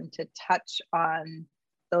important to touch on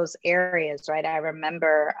those areas, right? I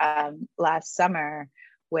remember last summer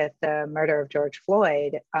with the murder of George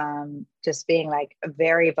Floyd, just being like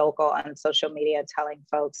very vocal on social media, telling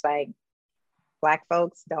folks like, Black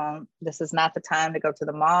folks, this is not the time to go to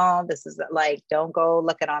the mall. This is like, don't go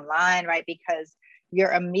looking online, right? Because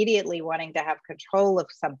you're immediately wanting to have control of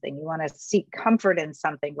something. You want to seek comfort in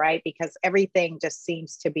something, right? Because everything just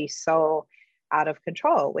seems to be so out of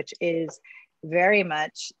control, which is very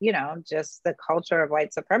much, just the culture of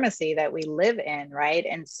white supremacy that we live in, right?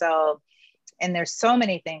 And there's so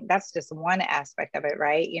many things. That's just one aspect of it,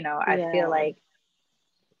 right? I feel like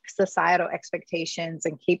societal expectations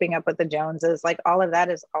and keeping up with the Joneses, like all of that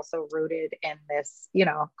is also rooted in this,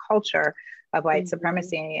 culture of white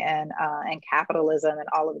supremacy and capitalism and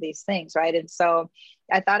all of these things, right? And so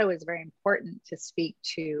I thought it was very important to speak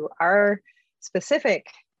to our specific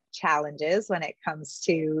challenges when it comes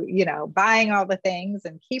to, buying all the things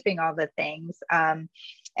and keeping all the things. And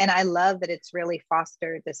I love that it's really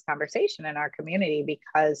fostered this conversation in our community,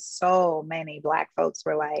 because so many Black folks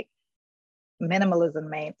were like,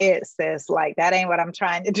 minimalism ain't it, sis. Like, that ain't what I'm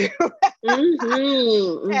trying to do.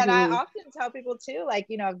 And I often tell people too, like,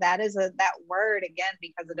 that is that word, again,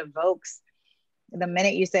 because it evokes, the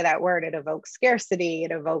minute you say that word, it evokes scarcity,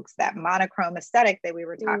 it evokes that monochrome aesthetic that we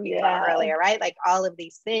were talking about earlier, right? Like all of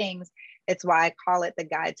these things. It's why I call it the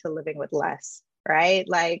guide to living with less, right?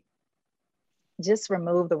 Like, just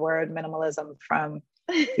remove the word minimalism from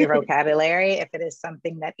your vocabulary if it is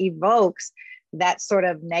something that evokes that sort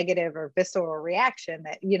of negative or visceral reaction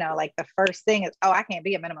that, like the first thing is, oh, I can't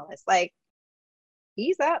be a minimalist. Like,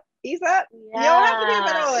 ease up. You don't have to be a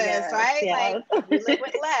minimalist, right? Like, you live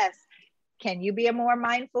with less. Can you be a more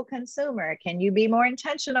mindful consumer? Can you be more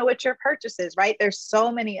intentional with your purchases, right? There's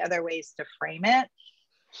so many other ways to frame it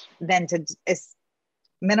than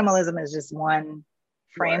minimalism is just one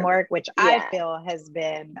framework, which I feel has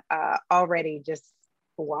been already just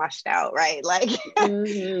washed out, right? Like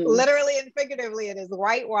literally and figuratively, it is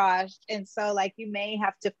whitewashed. And so like, you may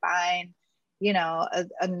have to find,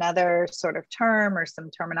 another sort of term or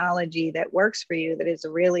some terminology that works for you, that is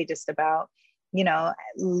really just about,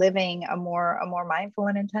 living a more mindful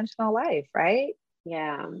and intentional life, right?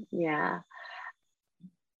 Yeah.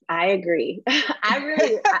 I agree.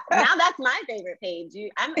 Now that's my favorite page.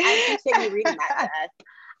 I appreciate you reading that, Jess.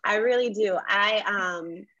 I really do.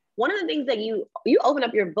 One of the things that you open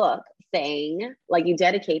up your book saying, like, you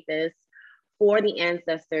dedicate this for the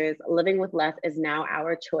ancestors, living with less is now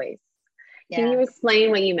our choice. Can you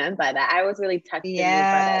explain what you meant by that? I was really touched by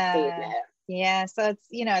that statement. Yeah. So it's,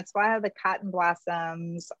 it's why I have the cotton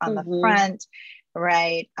blossoms on the front,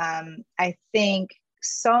 right? I think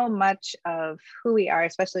so much of who we are,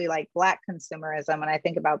 especially like Black consumerism, when I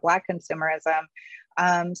think about Black consumerism,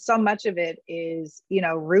 so much of it is,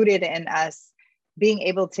 rooted in us being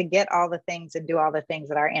able to get all the things and do all the things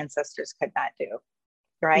that our ancestors could not do.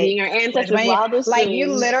 Right. Being our ancestors, like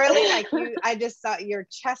you literally, I just saw your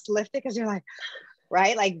chest lifted because you're like,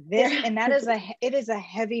 right, like this, and that is it is a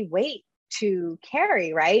heavy weight to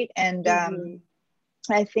carry, right? And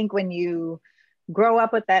I think when you grow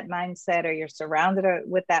up with that mindset, or you're surrounded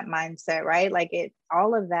with that mindset, right, like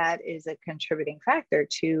all of that is a contributing factor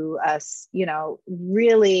to us,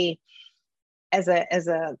 really as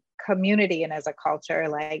a community and as a culture.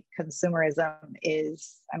 Like, consumerism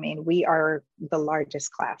is, we are the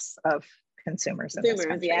largest class of consumers in this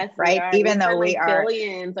country, right? Even though we are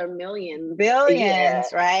billions or millions,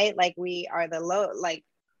 right? Like, we are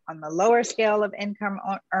on the lower scale of income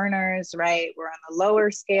earners, right? We're on the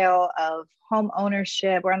lower scale of home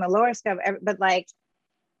ownership. We're on the lower scale but like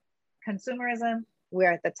consumerism,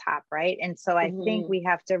 we're at the top, right? And so I think we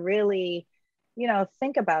have to really,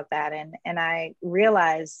 think about that. And I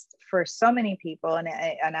realized for so many people, and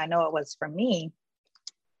I know it was for me,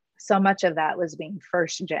 so much of that was being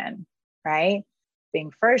first gen, right?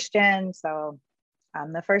 Being first gen. So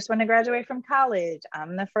I'm the first one to graduate from college.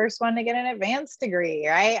 I'm the first one to get an advanced degree,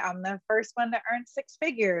 right? I'm the first one to earn six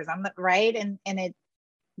figures. Right. And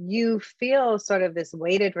you feel sort of this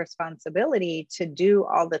weighted responsibility to do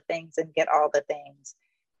all the things and get all the things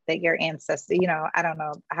that your ancestors, I don't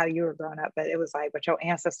know how you were growing up, but it was like, what your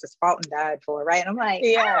ancestors fought and died for, right? And I'm like,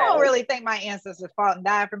 I don't really think my ancestors fought and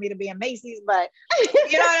died for me to be in Macy's, but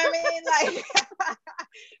you know what I mean? Like,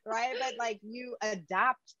 right? But like, you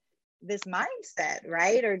adopt this mindset,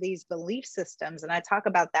 right? Or these belief systems. And I talk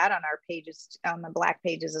about that on our pages, on the Black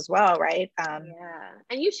pages as well, right? And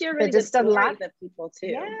you share really good stories of people too.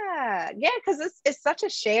 Yeah, because it's such a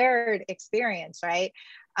shared experience, right?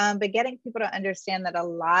 But getting people to understand that a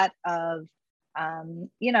lot of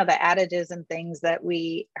the adages and things that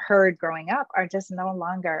we heard growing up are just no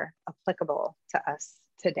longer applicable to us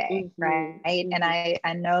today, right? And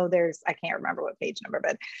I know I can't remember what page number,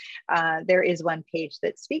 but there is one page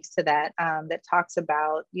that speaks to that, that talks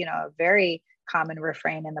about, a very common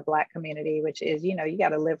refrain in the Black community, which is, you got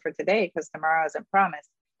to live for today because tomorrow isn't promised.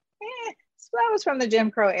 So that was from the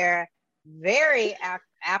Jim Crow era, very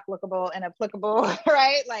applicable and applicable,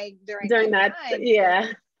 right? Like during that time.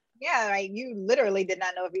 Yeah, right. You literally did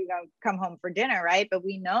not know if you were going to come home for dinner, right? But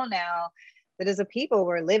we know now that as a people,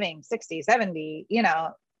 we're living 60, 70,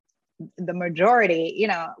 the majority,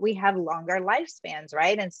 we have longer lifespans,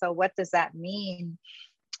 right? And so what does that mean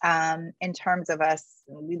in terms of us?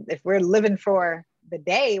 If we're living for the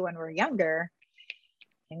day when we're younger,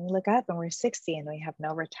 and we look up and we're 60 and we have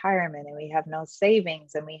no retirement and we have no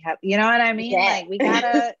savings and we have, you know what I mean? Debt. Like we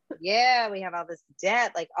gotta, we have all this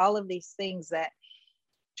debt, like all of these things that,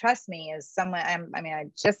 trust me, as someone, I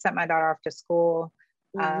just sent my daughter off to school.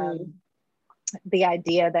 The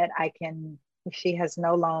idea that if she has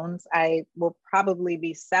no loans, I will probably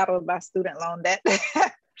be saddled by student loan debt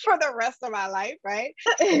for the rest of my life, right?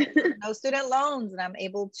 No student loans, and I'm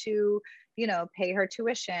able to, pay her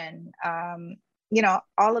tuition.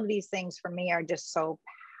 All of these things for me are just so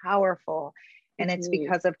powerful. And it's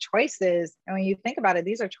because of choices. And when you think about it,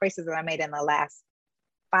 these are choices that I made in the last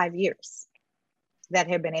 5 years that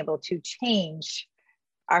have been able to change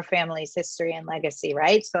our family's history and legacy,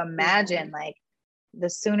 right? So imagine like the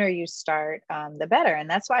sooner you start, the better. And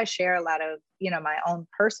that's why I share a lot of, my own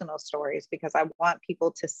personal stories, because I want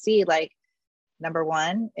people to see, like, number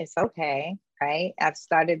one, it's okay, right? I've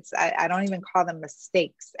started, I don't even call them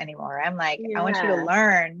mistakes anymore. I'm like, I want you to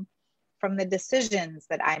learn from the decisions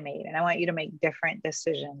that I made, and I want you to make different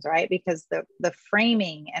decisions, right? Because the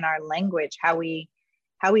framing in our language, how we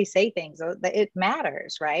say things, it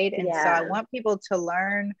matters, right? And so I want people to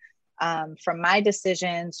learn from my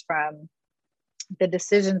decisions, from the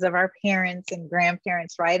decisions of our parents and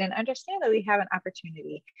grandparents, right? And understand that we have an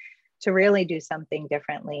opportunity to really do something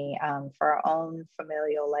differently for our own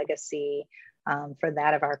familial legacy, for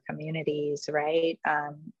that of our communities, right?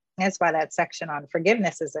 That's why that section on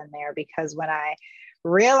forgiveness is in there, because when I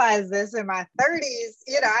realized this in my 30s,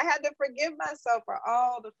 I had to forgive myself for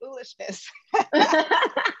all the foolishness,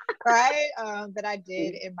 right? That I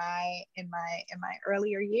did in my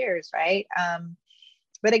earlier years, right?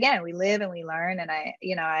 But again, we live and we learn. And I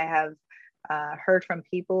have heard from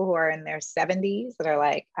people who are in their 70s that are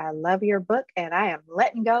like, I love your book and I am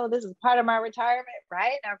letting go. This is part of my retirement,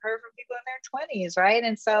 right? And I've heard from people in their 20s, right?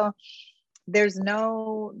 And so there's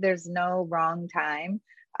no wrong time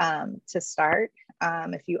to start.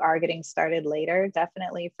 If you are getting started later,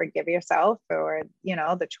 definitely forgive yourself for,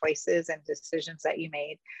 the choices and decisions that you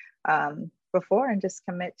made before, and just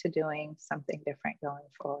commit to doing something different going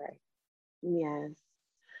forward. Yes.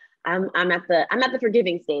 I'm at the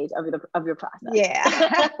forgiving stage of your process.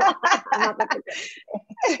 Yeah.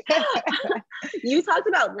 You talked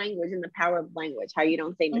about language and the power of language, how you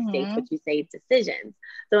don't say mistakes, but you say decisions.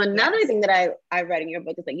 So another thing that I read in your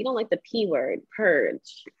book is that you don't like the P word,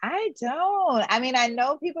 purge. I don't. I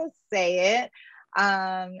know people say it.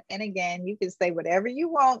 And again, you can say whatever you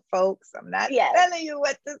want, folks. I'm not telling you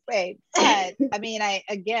what to say. But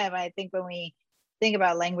I think when we think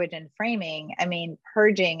about language and framing,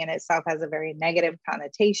 purging in itself has a very negative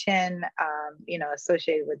connotation,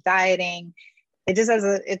 associated with dieting.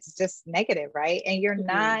 It's just negative, right? And you're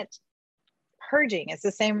not purging. It's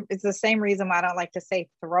the same reason why I don't like to say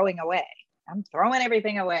throwing away. I'm throwing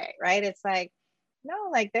everything away, right? It's like, no,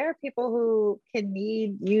 like there are people who can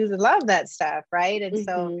use, love that stuff, right? And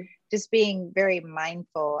so just being very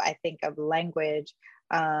mindful, I think, of language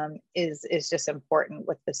is just important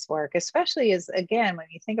with this work, especially as, again, when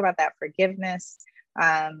you think about that forgiveness,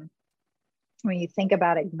 when you think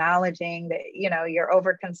about acknowledging that, your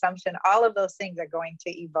overconsumption, all of those things are going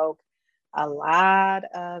to evoke a lot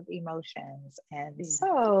of emotions. And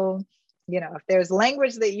so, if there's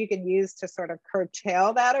language that you can use to sort of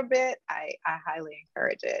curtail that a bit, I highly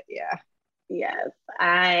encourage it. Yeah. Yes.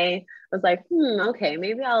 I was like, okay,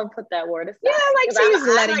 maybe I'll put that word aside. Yeah, like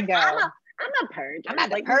she's letting go. I'm not purge. I'm not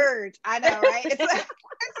the purge. I know, right? It's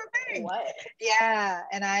a thing. What? Yeah.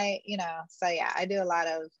 And I do a lot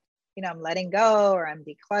of, I'm letting go, or I'm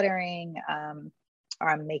decluttering, or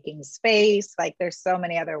I'm making space. Like there's so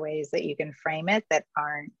many other ways that you can frame it that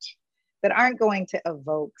aren't going to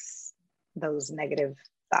evoke those negative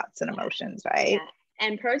thoughts and emotions, right? Yeah.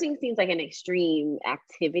 And purging seems like an extreme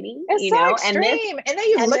activity. It's so extreme. And then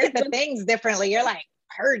you look at the things differently. You're like,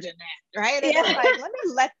 purging that, right? And it's like,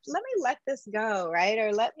 let me let this go, right?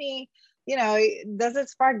 Or let me, does it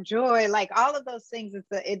spark joy? Like all of those things.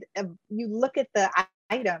 You look at the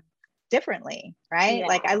item differently, right? Yeah.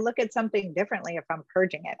 Like I look at something differently if I'm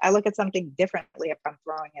purging it. I look at something differently if I'm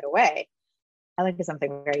throwing it away. I look at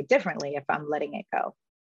something very differently if I'm letting it go.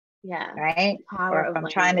 Yeah. Right. Or if I'm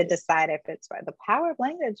trying to decide if it's right. The power of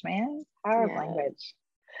language, man. Power of language.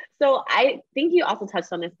 So I think you also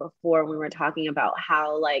touched on this before when we were talking about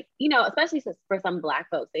how, like, especially for some Black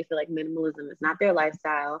folks, they feel like minimalism is not their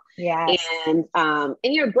lifestyle. Yes. And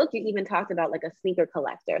in your book, you even talked about like a sneaker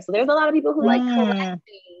collector. So there's a lot of people who like collecting,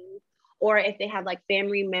 or if they have like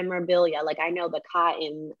family memorabilia, like I know the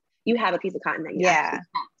cotton, you have a piece of cotton that you actually have,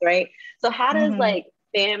 right? So how does like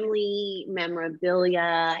family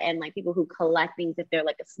memorabilia and like people who collect things, if they're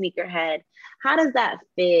like a sneakerhead, how does that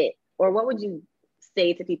fit? Or what would you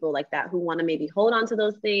say to people like that who want to maybe hold on to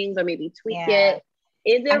those things or maybe tweak it?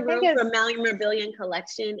 Is there room for memorabilia and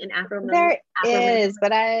collection in Afro? There is,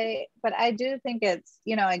 but I do think it's,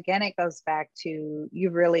 again, it goes back to you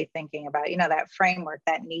really thinking about, that framework,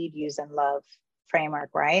 that need, use, and love framework,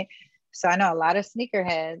 right? So I know a lot of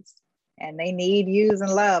sneakerheads and they need, use,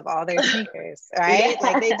 and love all their sneakers, right?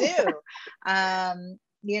 Like they do. I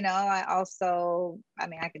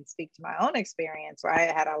can speak to my own experience where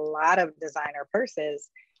I had a lot of designer purses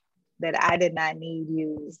that I did not need,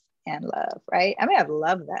 use, and love, right? I mean, I've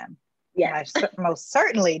loved them. Yeah, I most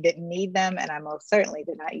certainly didn't need them, and I most certainly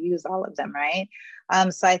did not use all of them, right?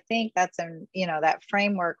 So I think that's that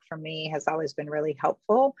framework for me has always been really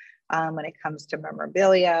helpful when it comes to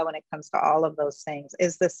memorabilia, when it comes to all of those things.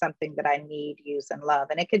 Is this something that I need, use, and love?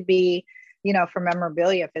 And it could be, for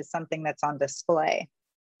memorabilia, if it's something that's on display,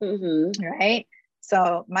 right?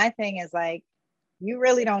 So my thing is like, you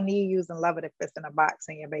really don't need, use, and love it if it's in a box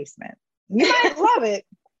in your basement. You might love it,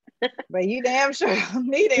 but you damn sure don't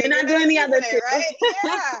need it. You're not doing the other two, right?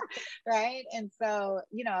 Yeah, right. And so,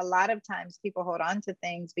 a lot of times people hold on to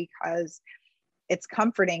things because it's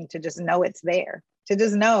comforting to just know it's there, to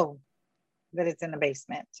just know that it's in the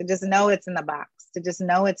basement, to just know it's in the box, to just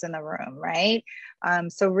know it's in the room, right?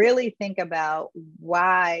 So really think about,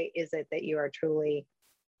 why is it that you are truly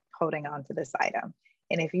holding on to this item?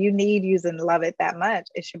 And if you need, use, and love it that much,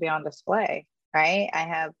 it should be on display, right? I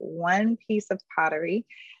have one piece of pottery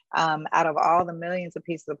out of all the millions of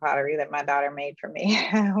pieces of pottery that my daughter made for me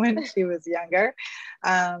when she was younger.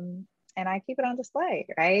 And I keep it on display,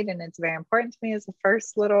 right? And it's very important to me. As the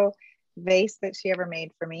first little vase that she ever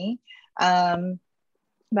made for me. But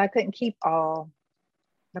I couldn't keep all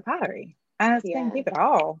the pottery. I just couldn't keep it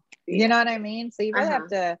all. You know what I mean? So you really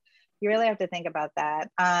have to think about that.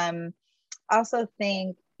 Also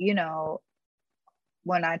think,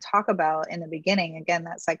 when I talk about in the beginning, again,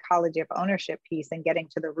 that psychology of ownership piece and getting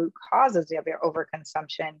to the root causes of your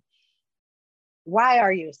overconsumption. Why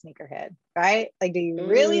are you a sneakerhead, right? Like, do you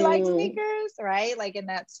really like sneakers, right? Like in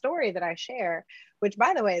that story that I share, which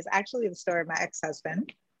by the way, is actually the story of my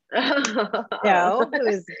ex-husband, who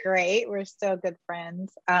is great. We're still good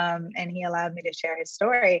friends. And he allowed me to share his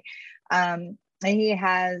story. And he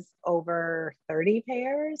has over 30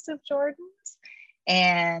 pairs of Jordans.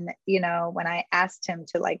 And, when I asked him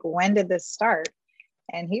to like, when did this start?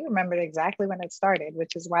 And he remembered exactly when it started,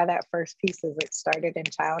 which is why that first piece is it started in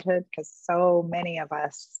childhood, because so many of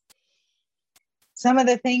us, some of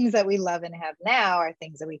the things that we love and have now are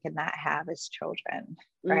things that we could not have as children,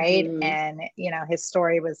 right? And, his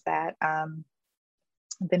story was that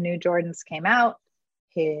the new Jordans came out.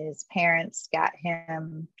 His parents got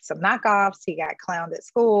him some knockoffs. He got clowned at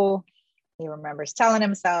school. He remembers telling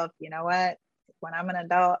himself, you know what? When I'm an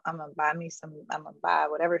adult, I'm going to buy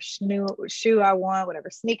whatever shoe I want, whatever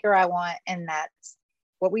sneaker I want. And that's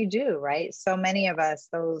what we do, right? So many of us,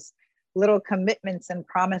 those little commitments and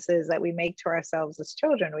promises that we make to ourselves as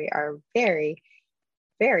children, we are very,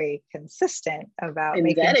 very consistent about and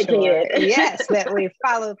making dedicated. Sure, yes, that we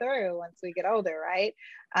follow through once we get older, right?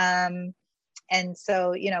 And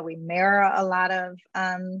so, we mirror a lot of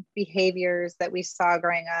behaviors that we saw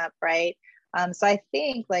growing up, right? So I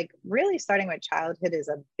think like really starting with childhood is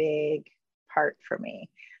a big part for me.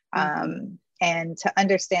 And to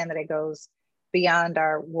understand that it goes beyond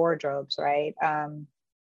our wardrobes, right?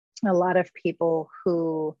 A lot of people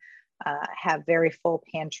who have very full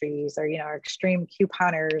pantries or, are extreme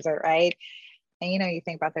couponers, or right. And, you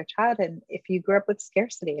think about their childhood. If you grew up with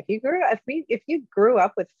scarcity, if you grew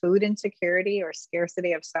up with food insecurity or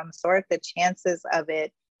scarcity of some sort, the chances of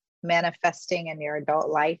it manifesting in your adult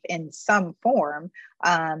life in some form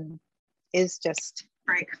is just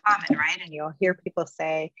very common, right? And you'll hear people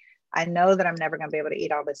say, I know that I'm never going to be able to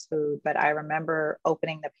eat all this food, but I remember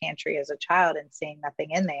opening the pantry as a child and seeing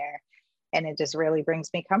nothing in there. And it just really brings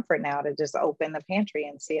me comfort now to just open the pantry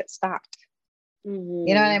and see it stocked. Mm-hmm.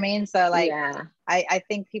 You know what I mean? So like, yeah. I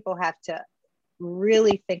think people have to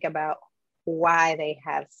really think about why they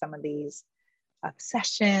have some of these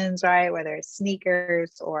obsessions, right? Whether it's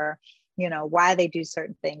sneakers or, you know, why they do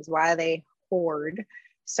certain things, why they hoard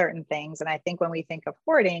certain things. And I think when we think of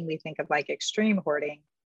hoarding, we think of like extreme hoarding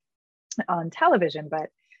on television, but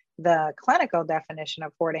the clinical definition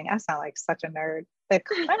of hoarding, I sound like such a nerd. The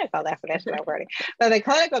clinical definition of hoarding, but the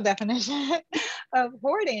clinical definition of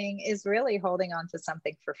hoarding is really holding on to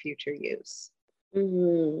something for future use.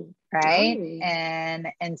 Mm-hmm. Right.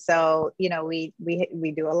 Oh. And so, you know, we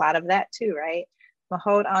do a lot of that too, right? I'm gonna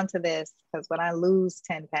hold on to this because when I lose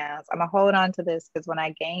 10 pounds, I'm gonna hold on to this because when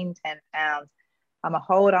I gain 10 pounds, I'm gonna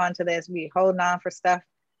hold on to this. We holding on for stuff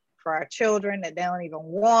for our children that they don't even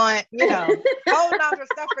want, you know, holding on for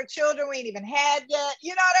stuff for children we ain't even had yet.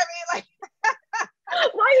 You know what I mean? Like,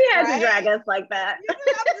 why you have to drag us like that?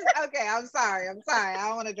 Okay, I'm sorry. I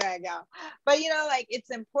don't want to drag y'all. But you know, like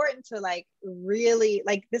it's important to like really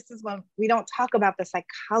like this is when we don't talk about the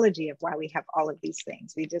psychology of why we have all of these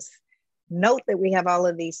things. We just note that we have all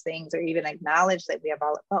of these things or even acknowledge that we have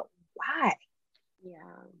all of, but why? Yeah.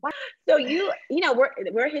 Why? So you know,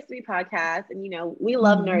 we're a history podcast, and you know, we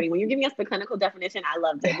love nerding. When you're giving us the clinical definition, I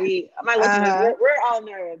loved it. My listeners, we're all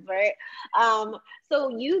nerds, right?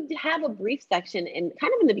 So you have a brief section in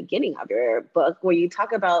kind of in the beginning of your book where you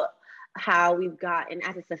talk about how we've gotten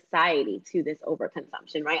as a society to this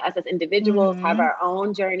overconsumption, right? Us as individuals have our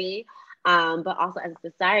own journey, but also as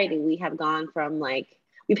a society, we have gone from like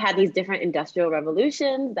we've had these different industrial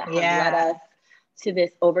revolutions that have led us to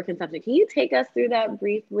this overconsumption. Can you take us through that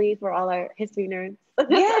briefly for all our history nerds?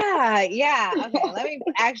 Yeah. Okay, let me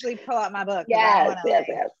actually pull out my book. Yes.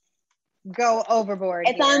 Go overboard.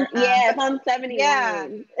 It's here. It's on 71. Yeah.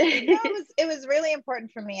 It was really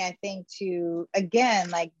important for me, I think, to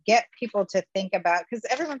again like get people to think about, because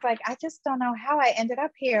everyone's like, I just don't know how I ended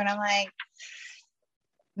up here. And I'm like,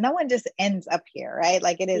 no one just ends up here, right?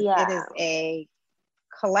 Like it is a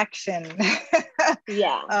collection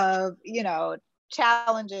of, you know,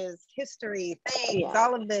 challenges, history, things,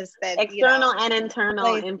 all of this that external and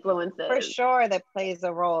internal influences for sure that plays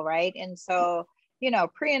a role, right? And so, you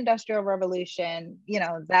know, pre-industrial revolution, you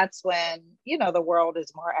know, that's when, you know, the world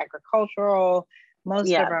is more agricultural.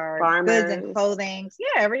 Most of our farmers, goods and clothing,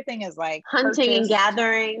 everything is like hunting purchased. And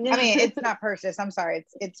gathering. I mean, it's not purchased. I'm sorry,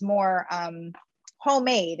 it's more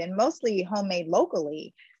homemade, and mostly homemade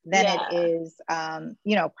locally than it is,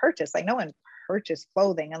 you know, purchased. Like no one purchase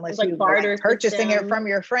clothing unless you like purchasing it from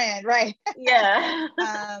your friend, right? Yeah.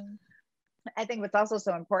 I think what's also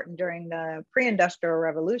so important during the pre-industrial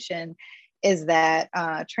revolution is that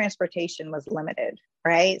transportation was limited,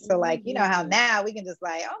 right? So like, you know how now we can just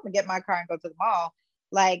like, oh, I'm gonna get my car and go to the mall.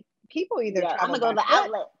 Like people either travel, I'm gonna go to the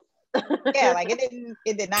outlet. Like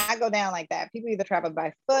it did not go down like that. People either traveled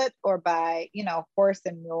by foot or by, you know, horse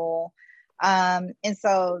and mule. And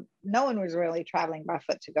so no one was really traveling by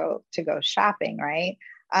foot to go shopping, right?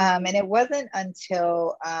 And it wasn't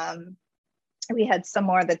until we had some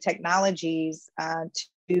more of the technologies to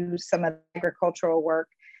do some of the agricultural work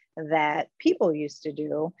that people used to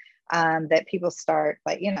do, that people start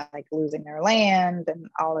like, you know, like losing their land and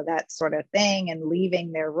all of that sort of thing and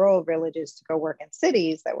leaving their rural villages to go work in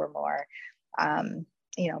cities that were more,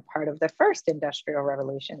 you know, part of the first industrial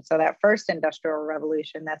revolution. So that first industrial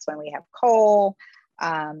revolution, that's when we have coal.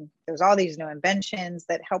 There's all these new inventions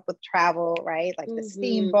that help with travel, right? Like the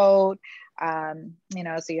steamboat, you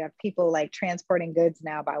know, so you have people like transporting goods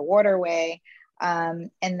now by waterway.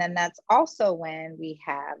 And then that's also when we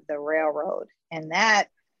have the railroad. And that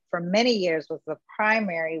for many years was the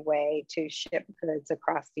primary way to ship goods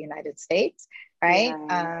across the United States, right?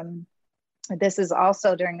 Yeah. This is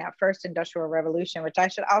also during that first industrial revolution, which I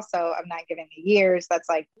should also, I'm not giving the years, that's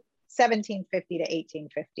like 1750 to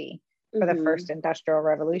 1850 for the first industrial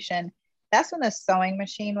revolution. That's when the sewing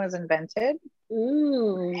machine was invented.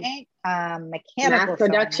 Right? Mechanical mass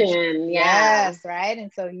production. Yes, right.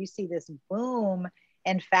 And so you see this boom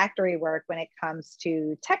in factory work when it comes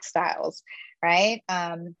to textiles, right?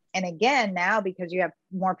 And again, now because you have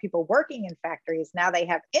more people working in factories, now they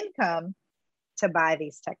have income to buy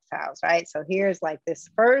these textiles, right? So here's like this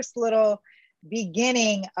first little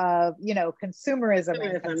beginning of, you know, consumerism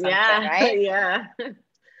and consumption, right? Yeah.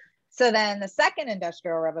 So then the second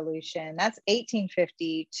industrial revolution, that's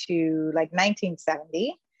 1850 to like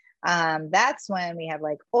 1970. That's when we have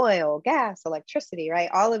like oil, gas, electricity, right?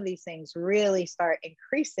 All of these things really start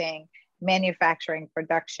increasing manufacturing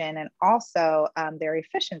production and also their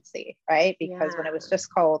efficiency, right? Because when it was just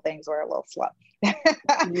coal, things were a little slow.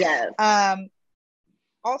 Yes.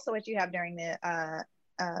 also what you have during the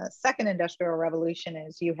second industrial revolution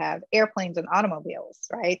is you have airplanes and automobiles,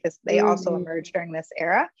 right? They also emerged during this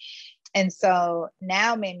era. And so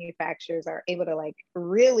now manufacturers are able to like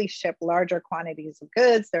really ship larger quantities of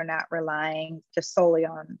goods. They're not relying just solely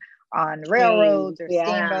on railroads or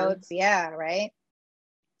steamboats. Yeah, right.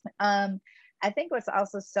 I think what's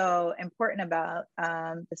also so important about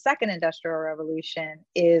the second industrial revolution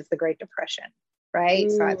is the Great Depression,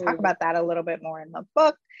 right? So I talk about that a little bit more in the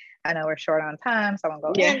book. I know we're short on time, so I won't go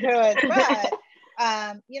into it, but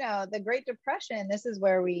the Great Depression, this is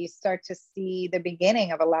where we start to see the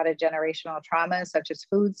beginning of a lot of generational trauma, such as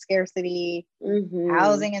food scarcity,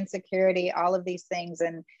 housing insecurity, all of these things.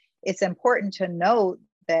 And it's important to note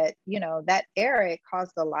that, that era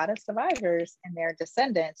caused a lot of survivors and their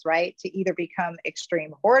descendants, right, to either become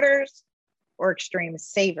extreme hoarders or extreme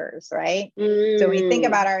savers, right? So when we think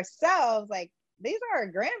about ourselves, like, these are our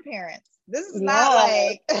grandparents. This is not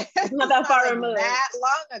like it's not that far removed, that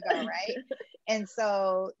long ago, right? And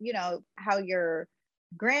so, how your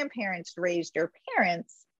grandparents raised your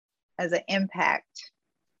parents has an impact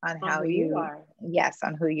on how you are. Yes,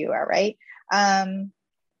 on who you are, right? And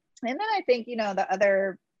then I think, the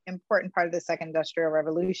other important part of the second industrial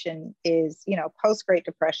revolution is, post Great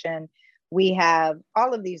Depression, we have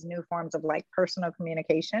all of these new forms of like personal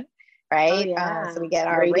communication, right? So we get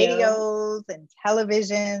our radios and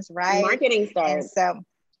televisions, right? Marketing starts. And so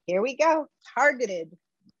here we go, targeted,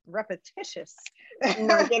 repetitious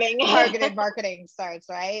marketing starts,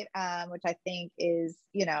 right? Which I think is,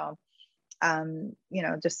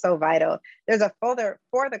 just so vital. There's a folder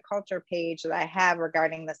for the culture page that I have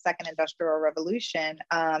regarding the second industrial revolution.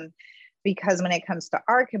 Because when it comes to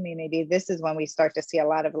our community, this is when we start to see a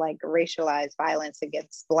lot of like racialized violence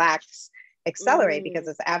against Blacks accelerate, because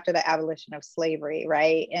it's after the abolition of slavery,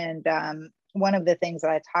 right? And one of the things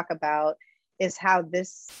that I talk about is how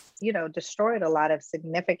this, destroyed a lot of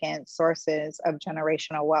significant sources of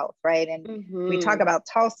generational wealth, right? And we talk about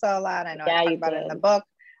Tulsa a lot. I know I talk about it in the book,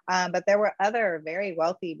 but there were other very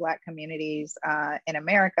wealthy Black communities in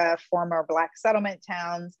America, former Black settlement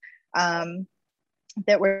towns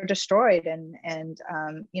that were destroyed and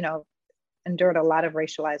endured a lot of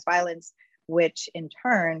racialized violence, which in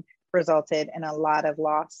turn resulted in a lot of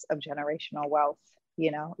loss of generational wealth,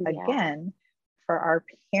 again, for our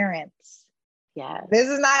parents. Yeah.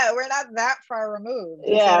 We're not that far removed.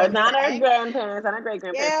 Yeah, not our grandparents, not our great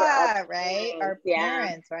grandparents. Yeah, right. Our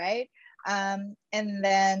parents, right? And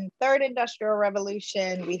then third industrial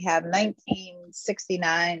revolution, we have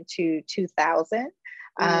 1969 to 2000.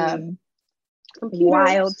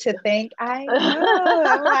 Wild to think. I know.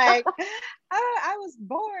 I'm like, I was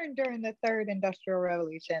born during the third industrial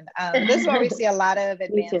revolution. This is where we see a lot of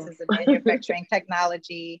advances in manufacturing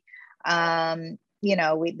technology.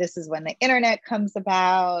 This is when the internet comes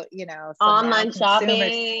about, so online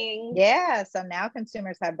shopping. Yeah. So now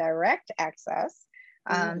consumers have direct access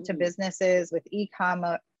to businesses with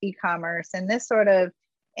e-commerce, and this sort of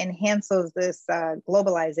enhances this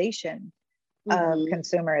globalization of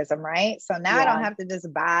consumerism, right? So now I don't have to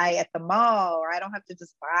just buy at the mall, or I don't have to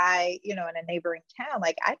just buy, in a neighboring town.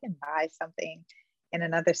 Like, I can buy something in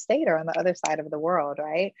another state or on the other side of the world,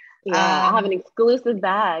 right? Yeah, I have an exclusive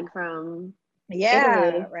bag from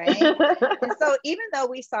Italy. Right. And so even though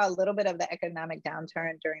we saw a little bit of the economic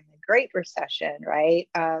downturn during the Great Recession, right?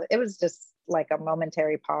 It was just like a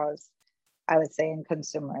momentary pause, I would say, in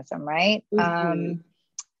consumerism, right?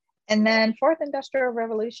 And then fourth industrial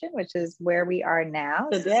revolution, which is where we are now,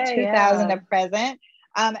 today, 2000 to present.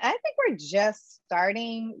 And I think we're just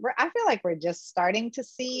starting. I feel like we're just starting to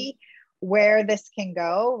see where this can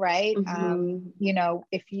go, right?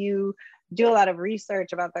 If you do a lot of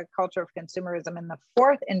research about the culture of consumerism in the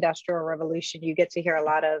fourth industrial revolution, you get to hear a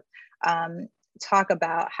lot of talk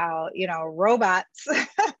about how, robots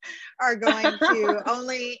are going to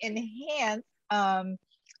only enhance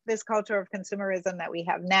this culture of consumerism that we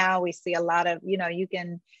have now. We see a lot of,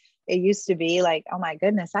 it used to be like, oh my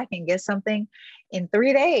goodness, I can get something in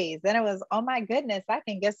 3 days. Then it was, oh my goodness, I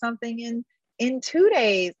can get something in 2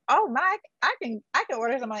 days. Oh my, I can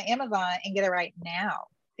order some on Amazon and get it right now.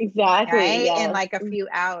 Exactly. Right? Yes. In like a few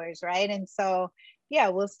hours. Right. And so, yeah,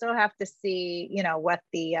 we'll still have to see, what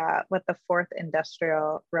the fourth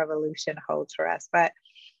industrial revolution holds for us. But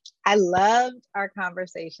I loved our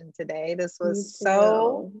conversation today. This was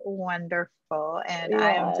so wonderful. And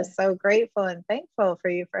I am just so grateful and thankful for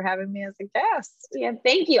you for having me as a guest. Yeah,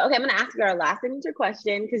 thank you. Okay, I'm going to ask you our last signature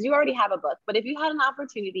question, because you already have a book. But if you had an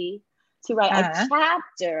opportunity to write a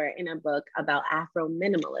chapter in a book about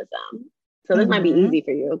Afro-minimalism, so this might be easy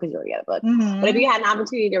for you because you already got a book. But if you had an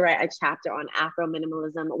opportunity to write a chapter on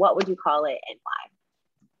Afro-minimalism, what would you call it and why?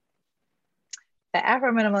 The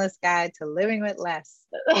Afro Minimalist Guide to Living with Less.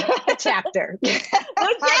 The chapter. The chapter.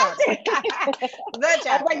 The chapter.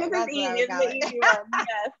 I was like, this is easy. It's the easy one.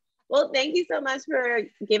 Yes. Well, thank you so much for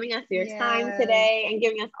giving us your time today and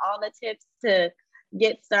giving us all the tips to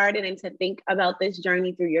get started and to think about this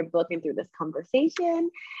journey through your book and through this conversation.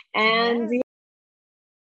 And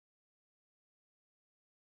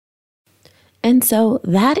And so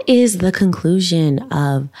that is the conclusion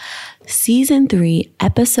of Season 3,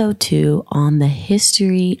 Episode 2 on the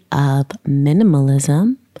history of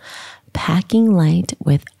minimalism, Packing Light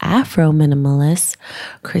with Afro minimalist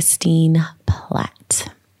Christine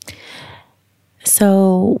Platt.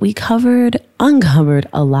 So we uncovered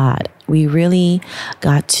a lot. We really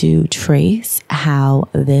got to trace how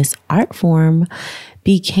this art form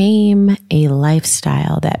became a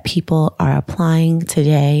lifestyle that people are applying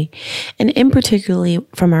today. And in particularly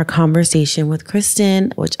from our conversation with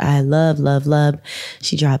Kristen, which I love.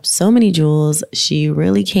 She dropped so many jewels. She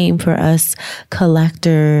really came for us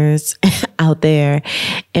collectors out there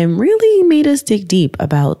and really made us dig deep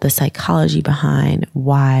about the psychology behind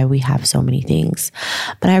why we have so many things.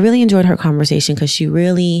 But I really enjoyed her conversation because she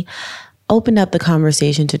really opened up the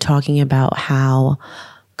conversation to talking about how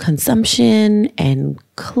consumption and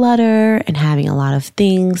clutter and having a lot of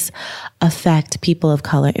things affect people of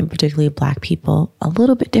color, and particularly Black people, a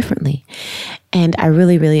little bit differently. And I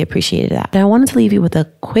really, really appreciated that. But I wanted to leave you with a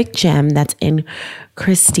quick gem that's in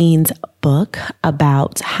Christine's book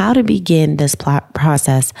about how to begin this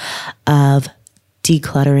process of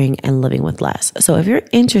decluttering and living with less. So if you're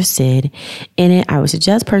interested in it, I would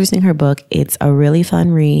suggest purchasing her book. It's a really fun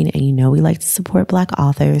read, and we like to support Black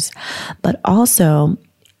authors. But also,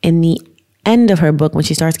 in the end of her book, when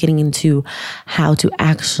she starts getting into how to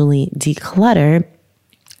actually declutter,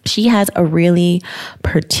 she has a really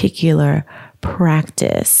particular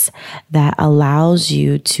practice that allows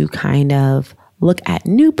you to kind of look at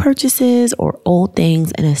new purchases or old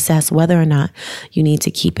things and assess whether or not you need to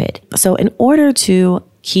keep it. So in order to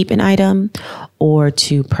keep an item or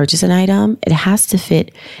to purchase an item, it has to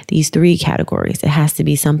fit these 3 categories. It has to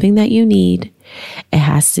be something that you need. It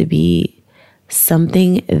has to be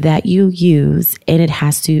something that you use, and it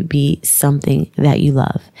has to be something that you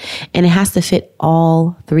love. And it has to fit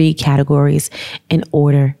all 3 categories in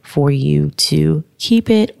order for you to keep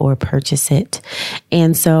it or purchase it.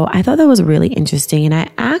 And so I thought that was really interesting. And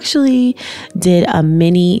I actually did a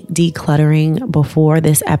mini decluttering before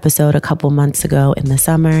this episode a couple months ago in the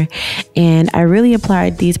summer. And I really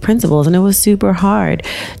applied these principles, and it was super hard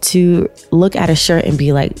to look at a shirt and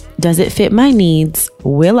be like, does it fit my needs?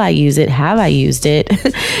 Will I use it? Have I used it?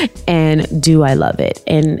 And do I love it?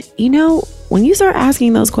 And when you start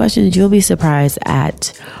asking those questions, you'll be surprised at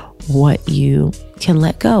what you can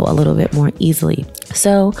let go a little bit more easily.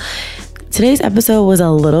 So today's episode was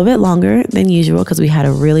a little bit longer than usual because we had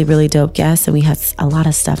a really, really dope guest and we had a lot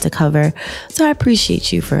of stuff to cover. So I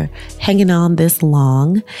appreciate you for hanging on this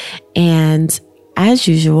long. And as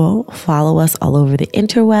usual, follow us all over the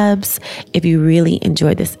interwebs. If you really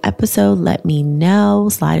enjoyed this episode, let me know.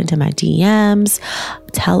 Slide into my DMs.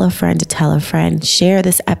 Tell a friend to tell a friend. Share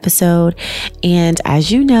this episode. And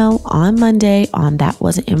as you know, on Monday, on That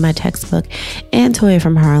Wasn't in My Textbook and Toya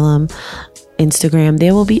from Harlem Instagram,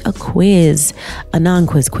 there will be a quiz, a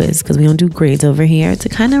non-quiz quiz, because we don't do grades over here, to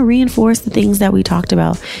kind of reinforce the things that we talked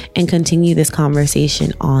about and continue this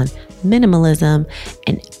conversation on minimalism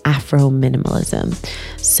and Afro minimalism.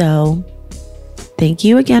 So thank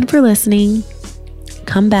you again for listening.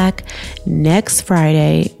 Come back next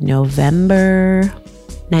Friday, November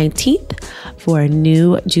 19th, for a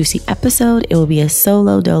new juicy episode. It will be a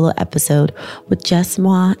solo dolo episode with just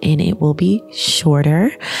moi, and it will be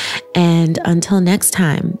shorter. And until next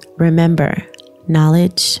time, remember,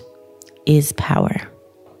 knowledge is power.